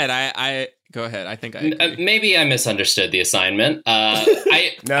go ahead. I go ahead. I think I maybe I misunderstood the assignment.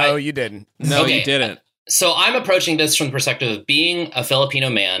 You didn't. No, Okay. you didn't. So I'm approaching this from the perspective of being a Filipino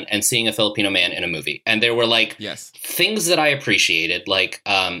man and seeing a Filipino man in a movie. And there were like things that I appreciated, like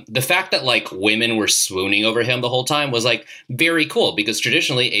the fact that like women were swooning over him the whole time was like very cool, because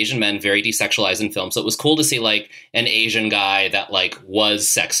traditionally Asian men very desexualized in film. So it was cool to see like an Asian guy that like was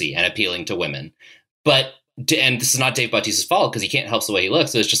sexy and appealing to women. But and this is not Dave Bautista's fault, because he can't help the way he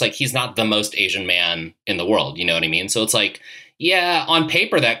looks. So it's just like he's not the most Asian man in the world. You know what I mean? So it's like, yeah, on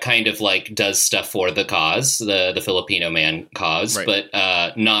paper that kind of like does stuff for the cause, the Filipino man cause, Right.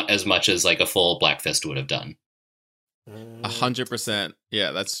 but not as much as like a full black fist would have done. 100%.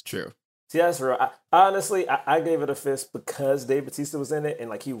 Yeah, that's true. See, that's real. Honestly, I gave it a fist because Dave Bautista was in it, and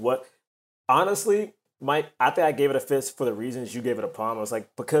like honestly, Mike, I think I gave it a fist for the reasons you gave it a palm. I was like,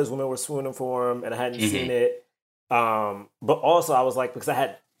 because women were swooning for him and I hadn't seen it. But also I was like, because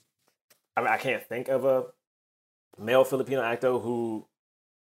I can't think of a male Filipino actor who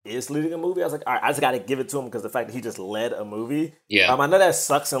is leading a movie. I was like, all right, I just got to give it to him because the fact that he just led a movie. Yeah. I know that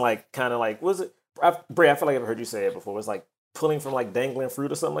sucks and like, kind of like, was it, Bray, I feel like I've heard you say it before. It was like pulling from like dangling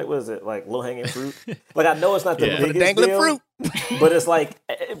fruit or something. Like, what is it? Like low hanging fruit? Like, I know it's not the biggest Dangling deal, fruit. but it's like,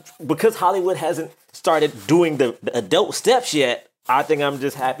 because Hollywood hasn't started doing the adult steps yet, I think I'm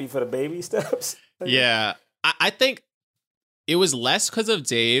just happy for the baby steps. Yeah. I think it was less because of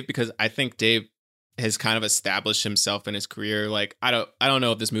Dave, because I think Dave has kind of established himself in his career. Like, I don't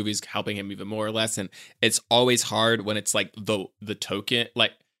know if this movie is helping him even more or less. And it's always hard when it's like the token,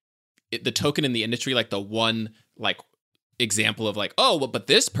 like the token in the industry, like the one like example of like, oh, well, but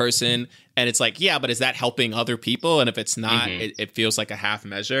this person, and it's like, yeah, but is that helping other people? And if it's not, it feels like a half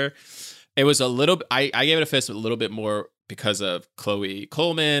measure. It was a little, I gave it a fist a little bit more because of Chloe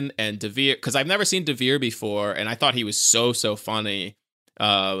Coleman and Devere, because I've never seen Devere before, and I thought he was so funny,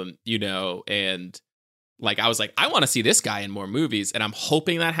 and like I was like, I want to see this guy in more movies, and I'm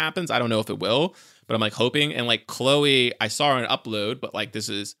hoping that happens. I don't know if it will, but I'm like hoping. And like Chloe, I saw her in Upload, but like this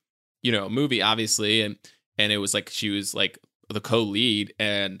is, a movie obviously, and it was like she was like the co-lead,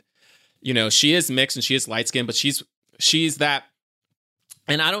 and she is mixed and she is light skinned, but she's that.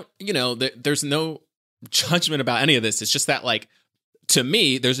 And I don't, there's no judgment about any of this. It's just that, like, to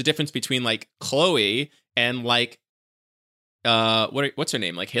me, there's a difference between like Chloe and like, what's her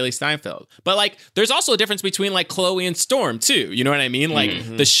name? Like Haley Steinfeld. But like, there's also a difference between like Chloe and Storm too. You know what I mean?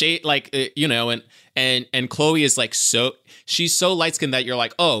 Like the shade, like, and Chloe is like, she's so light skinned that you're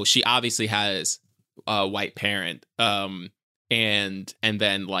like, oh, she obviously has a white parent. And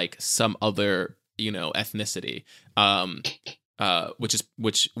then like some other, ethnicity.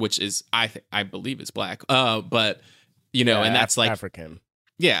 Which is I believe is black. But and that's like African.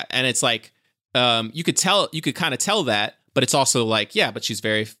 Yeah, and it's like you could kind of tell that, but it's also like, yeah, but she's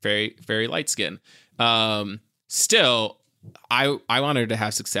very, very, very light skinned. Still, I want her to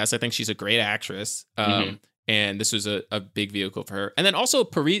have success. I think she's a great actress. And this was a big vehicle for her. And then also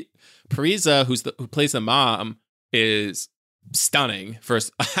Parisa, who plays the mom, is stunning.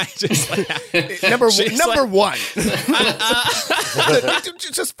 First, I just number one.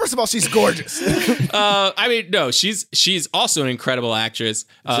 Just first of all, she's gorgeous. I mean, no, she's also an incredible actress.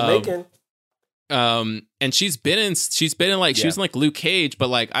 Jamaican. And she's been in she was in like Luke Cage, but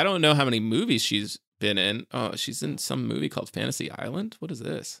like I don't know how many movies she's been in. Oh, she's in some movie called Fantasy Island. What is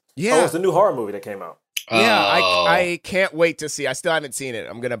this? Yeah, Oh, it's the new horror movie that came out. Yeah, I can't wait to see. I still haven't seen it.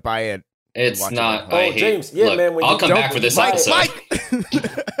 I'm gonna buy it. It's not. Oh, James, yeah, look, man, when I'll you come don't- back for this Mike, episode.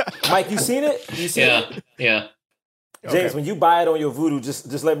 Mike, you seen it? You seen it? Yeah. James, Okay. when you buy it on your Voodoo,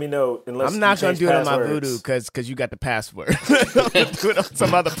 just let me know. Unless I'm not you gonna change do it on my passwords. Voodoo because you got the password. I'm gonna do it on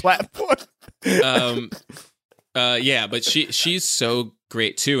some other platform. Yeah, but she's so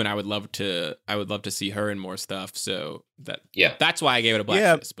great too, and I would love to see her in more stuff. So that's why I gave it a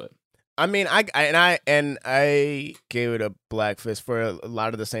black fist. But I mean, I gave it a black fist for a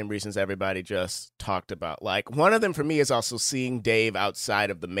lot of the same reasons everybody just talked about. Like, one of them for me is also seeing Dave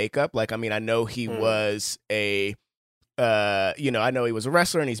outside of the makeup. Like, I mean, I know he was I know he was a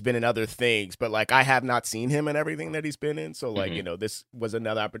wrestler and he's been in other things, but like I have not seen him in everything that he's been in. So like, this was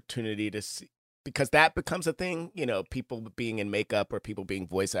another opportunity to see, because that becomes a thing, people being in makeup or people being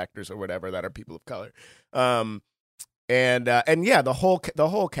voice actors or whatever that are people of color. And yeah, the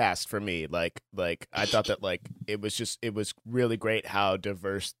whole cast for me, like I thought that like it was really great how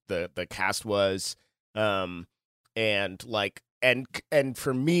diverse the cast was, and like and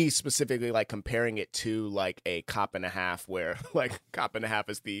for me specifically, like comparing it to like a Cop and a Half, where like Cop and a Half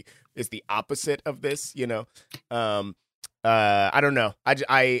is the opposite of this, I don't know,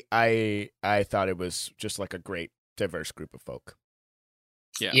 I thought it was just like a great diverse group of folk.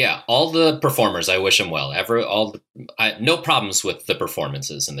 Yeah, all the performers, I wish them well. No problems with the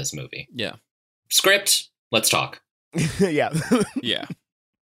performances in this movie. yeah, Script, let's talk. Yeah. yeah.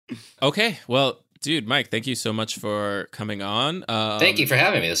 Okay, well, dude, Mike, thank you so much for coming on. Thank you for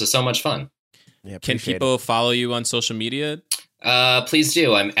having me. This was so much fun. Yeah, Can appreciate people follow you on social media? Please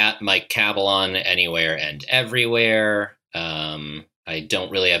do. I'm at Mike Cabalon anywhere and everywhere. I don't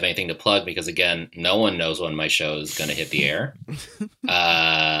really have anything to plug because, again, no one knows when my show is going to hit the air.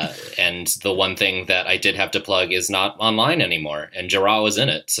 And the one thing that I did have to plug is not online anymore, and Jarrah was in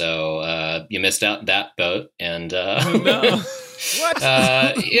it, so you missed out that boat. And No. What?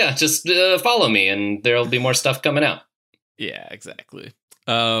 yeah, just follow me, and there'll be more stuff coming out. Yeah, exactly.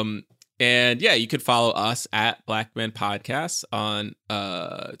 And yeah, you could follow us at Black Men Podcasts on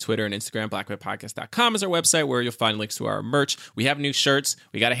Twitter and Instagram. BlackmenPodcast.com is our website where you'll find links to our merch. We have new shirts.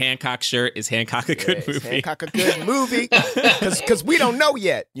 We got a Hancock shirt. Is Hancock a good movie? Is Hancock a good movie? Because we don't know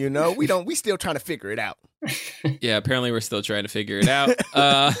yet. We still trying to figure it out. Yeah, apparently we're still trying to figure it out.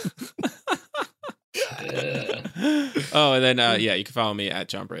 Oh, and then yeah, you can follow me at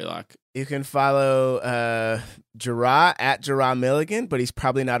John Braylock. You can follow Jarrah at Jarrah Milligan, but he's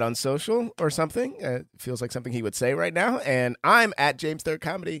probably not on social or something. Feels like something he would say right now. And I'm at James Third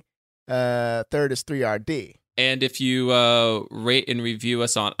Comedy. Third is 3RD. And if you rate and review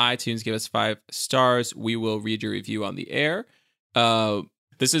us on iTunes, give us 5 stars, we will read your review on the air.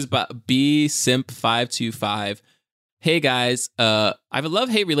 This is BSimp525. Hey guys, I have a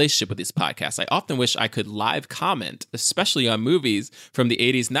love-hate relationship with this podcast. I often wish I could live comment, especially on movies from the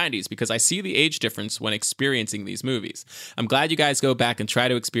 80s, 90s, because I see the age difference when experiencing these movies. I'm glad you guys go back and try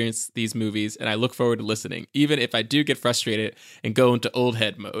to experience these movies, and I look forward to listening, even if I do get frustrated and go into old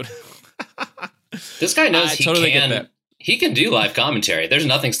head mode. This guy knows I totally get that. He can do live commentary. There's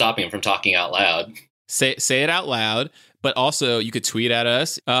nothing stopping him from talking out loud. Say it out loud, but also you could tweet at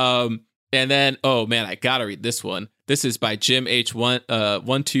us. And then, oh man, I gotta read this one. This is by Jim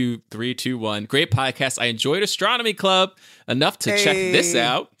H12321. Great podcast. I enjoyed Astronomy Club enough to check this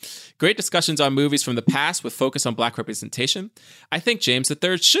out. Great discussions on movies from the past with focus on Black representation. I think James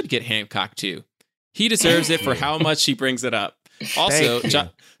III should get Hancock too. He deserves it for how much he brings it up. Also,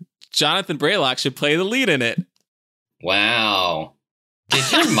 Jonathan Braylock should play the lead in it. Wow. Did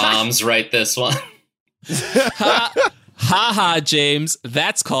your moms write this one? Ha, James.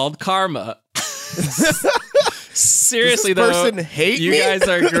 That's called karma. Seriously, Does this though, person hate you me? guys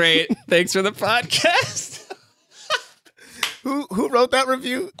are great. Thanks for the podcast. Who wrote that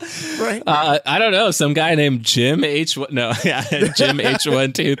review? Right. I don't know. Some guy named Jim H1. No, yeah, Jim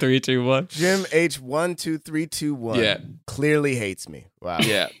H12321. Jim H12321. Yeah. Clearly hates me. Wow.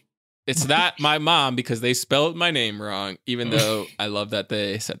 Yeah. It's not my mom because they spelled my name wrong, even though I love that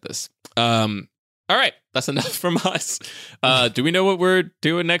they said this. All right, that's enough from us. Do we know what we're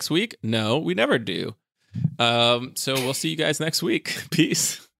doing next week? No, we never do. So we'll see you guys next week.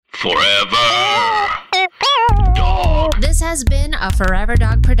 Peace. Forever Dog. This has been a Forever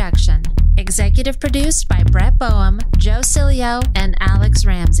Dog production. Executive produced by Brett Boehm, Joe Cilio, and Alex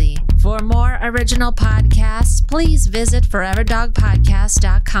Ramsey. For more original podcasts, please visit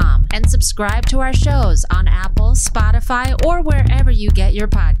foreverdogpodcast.com and subscribe to our shows on Apple, Spotify, or wherever you get your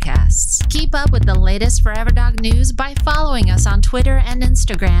podcasts. Keep up with the latest Forever Dog news by following us on Twitter and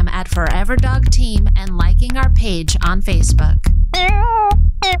Instagram at Forever Dog Team and liking our page on Facebook.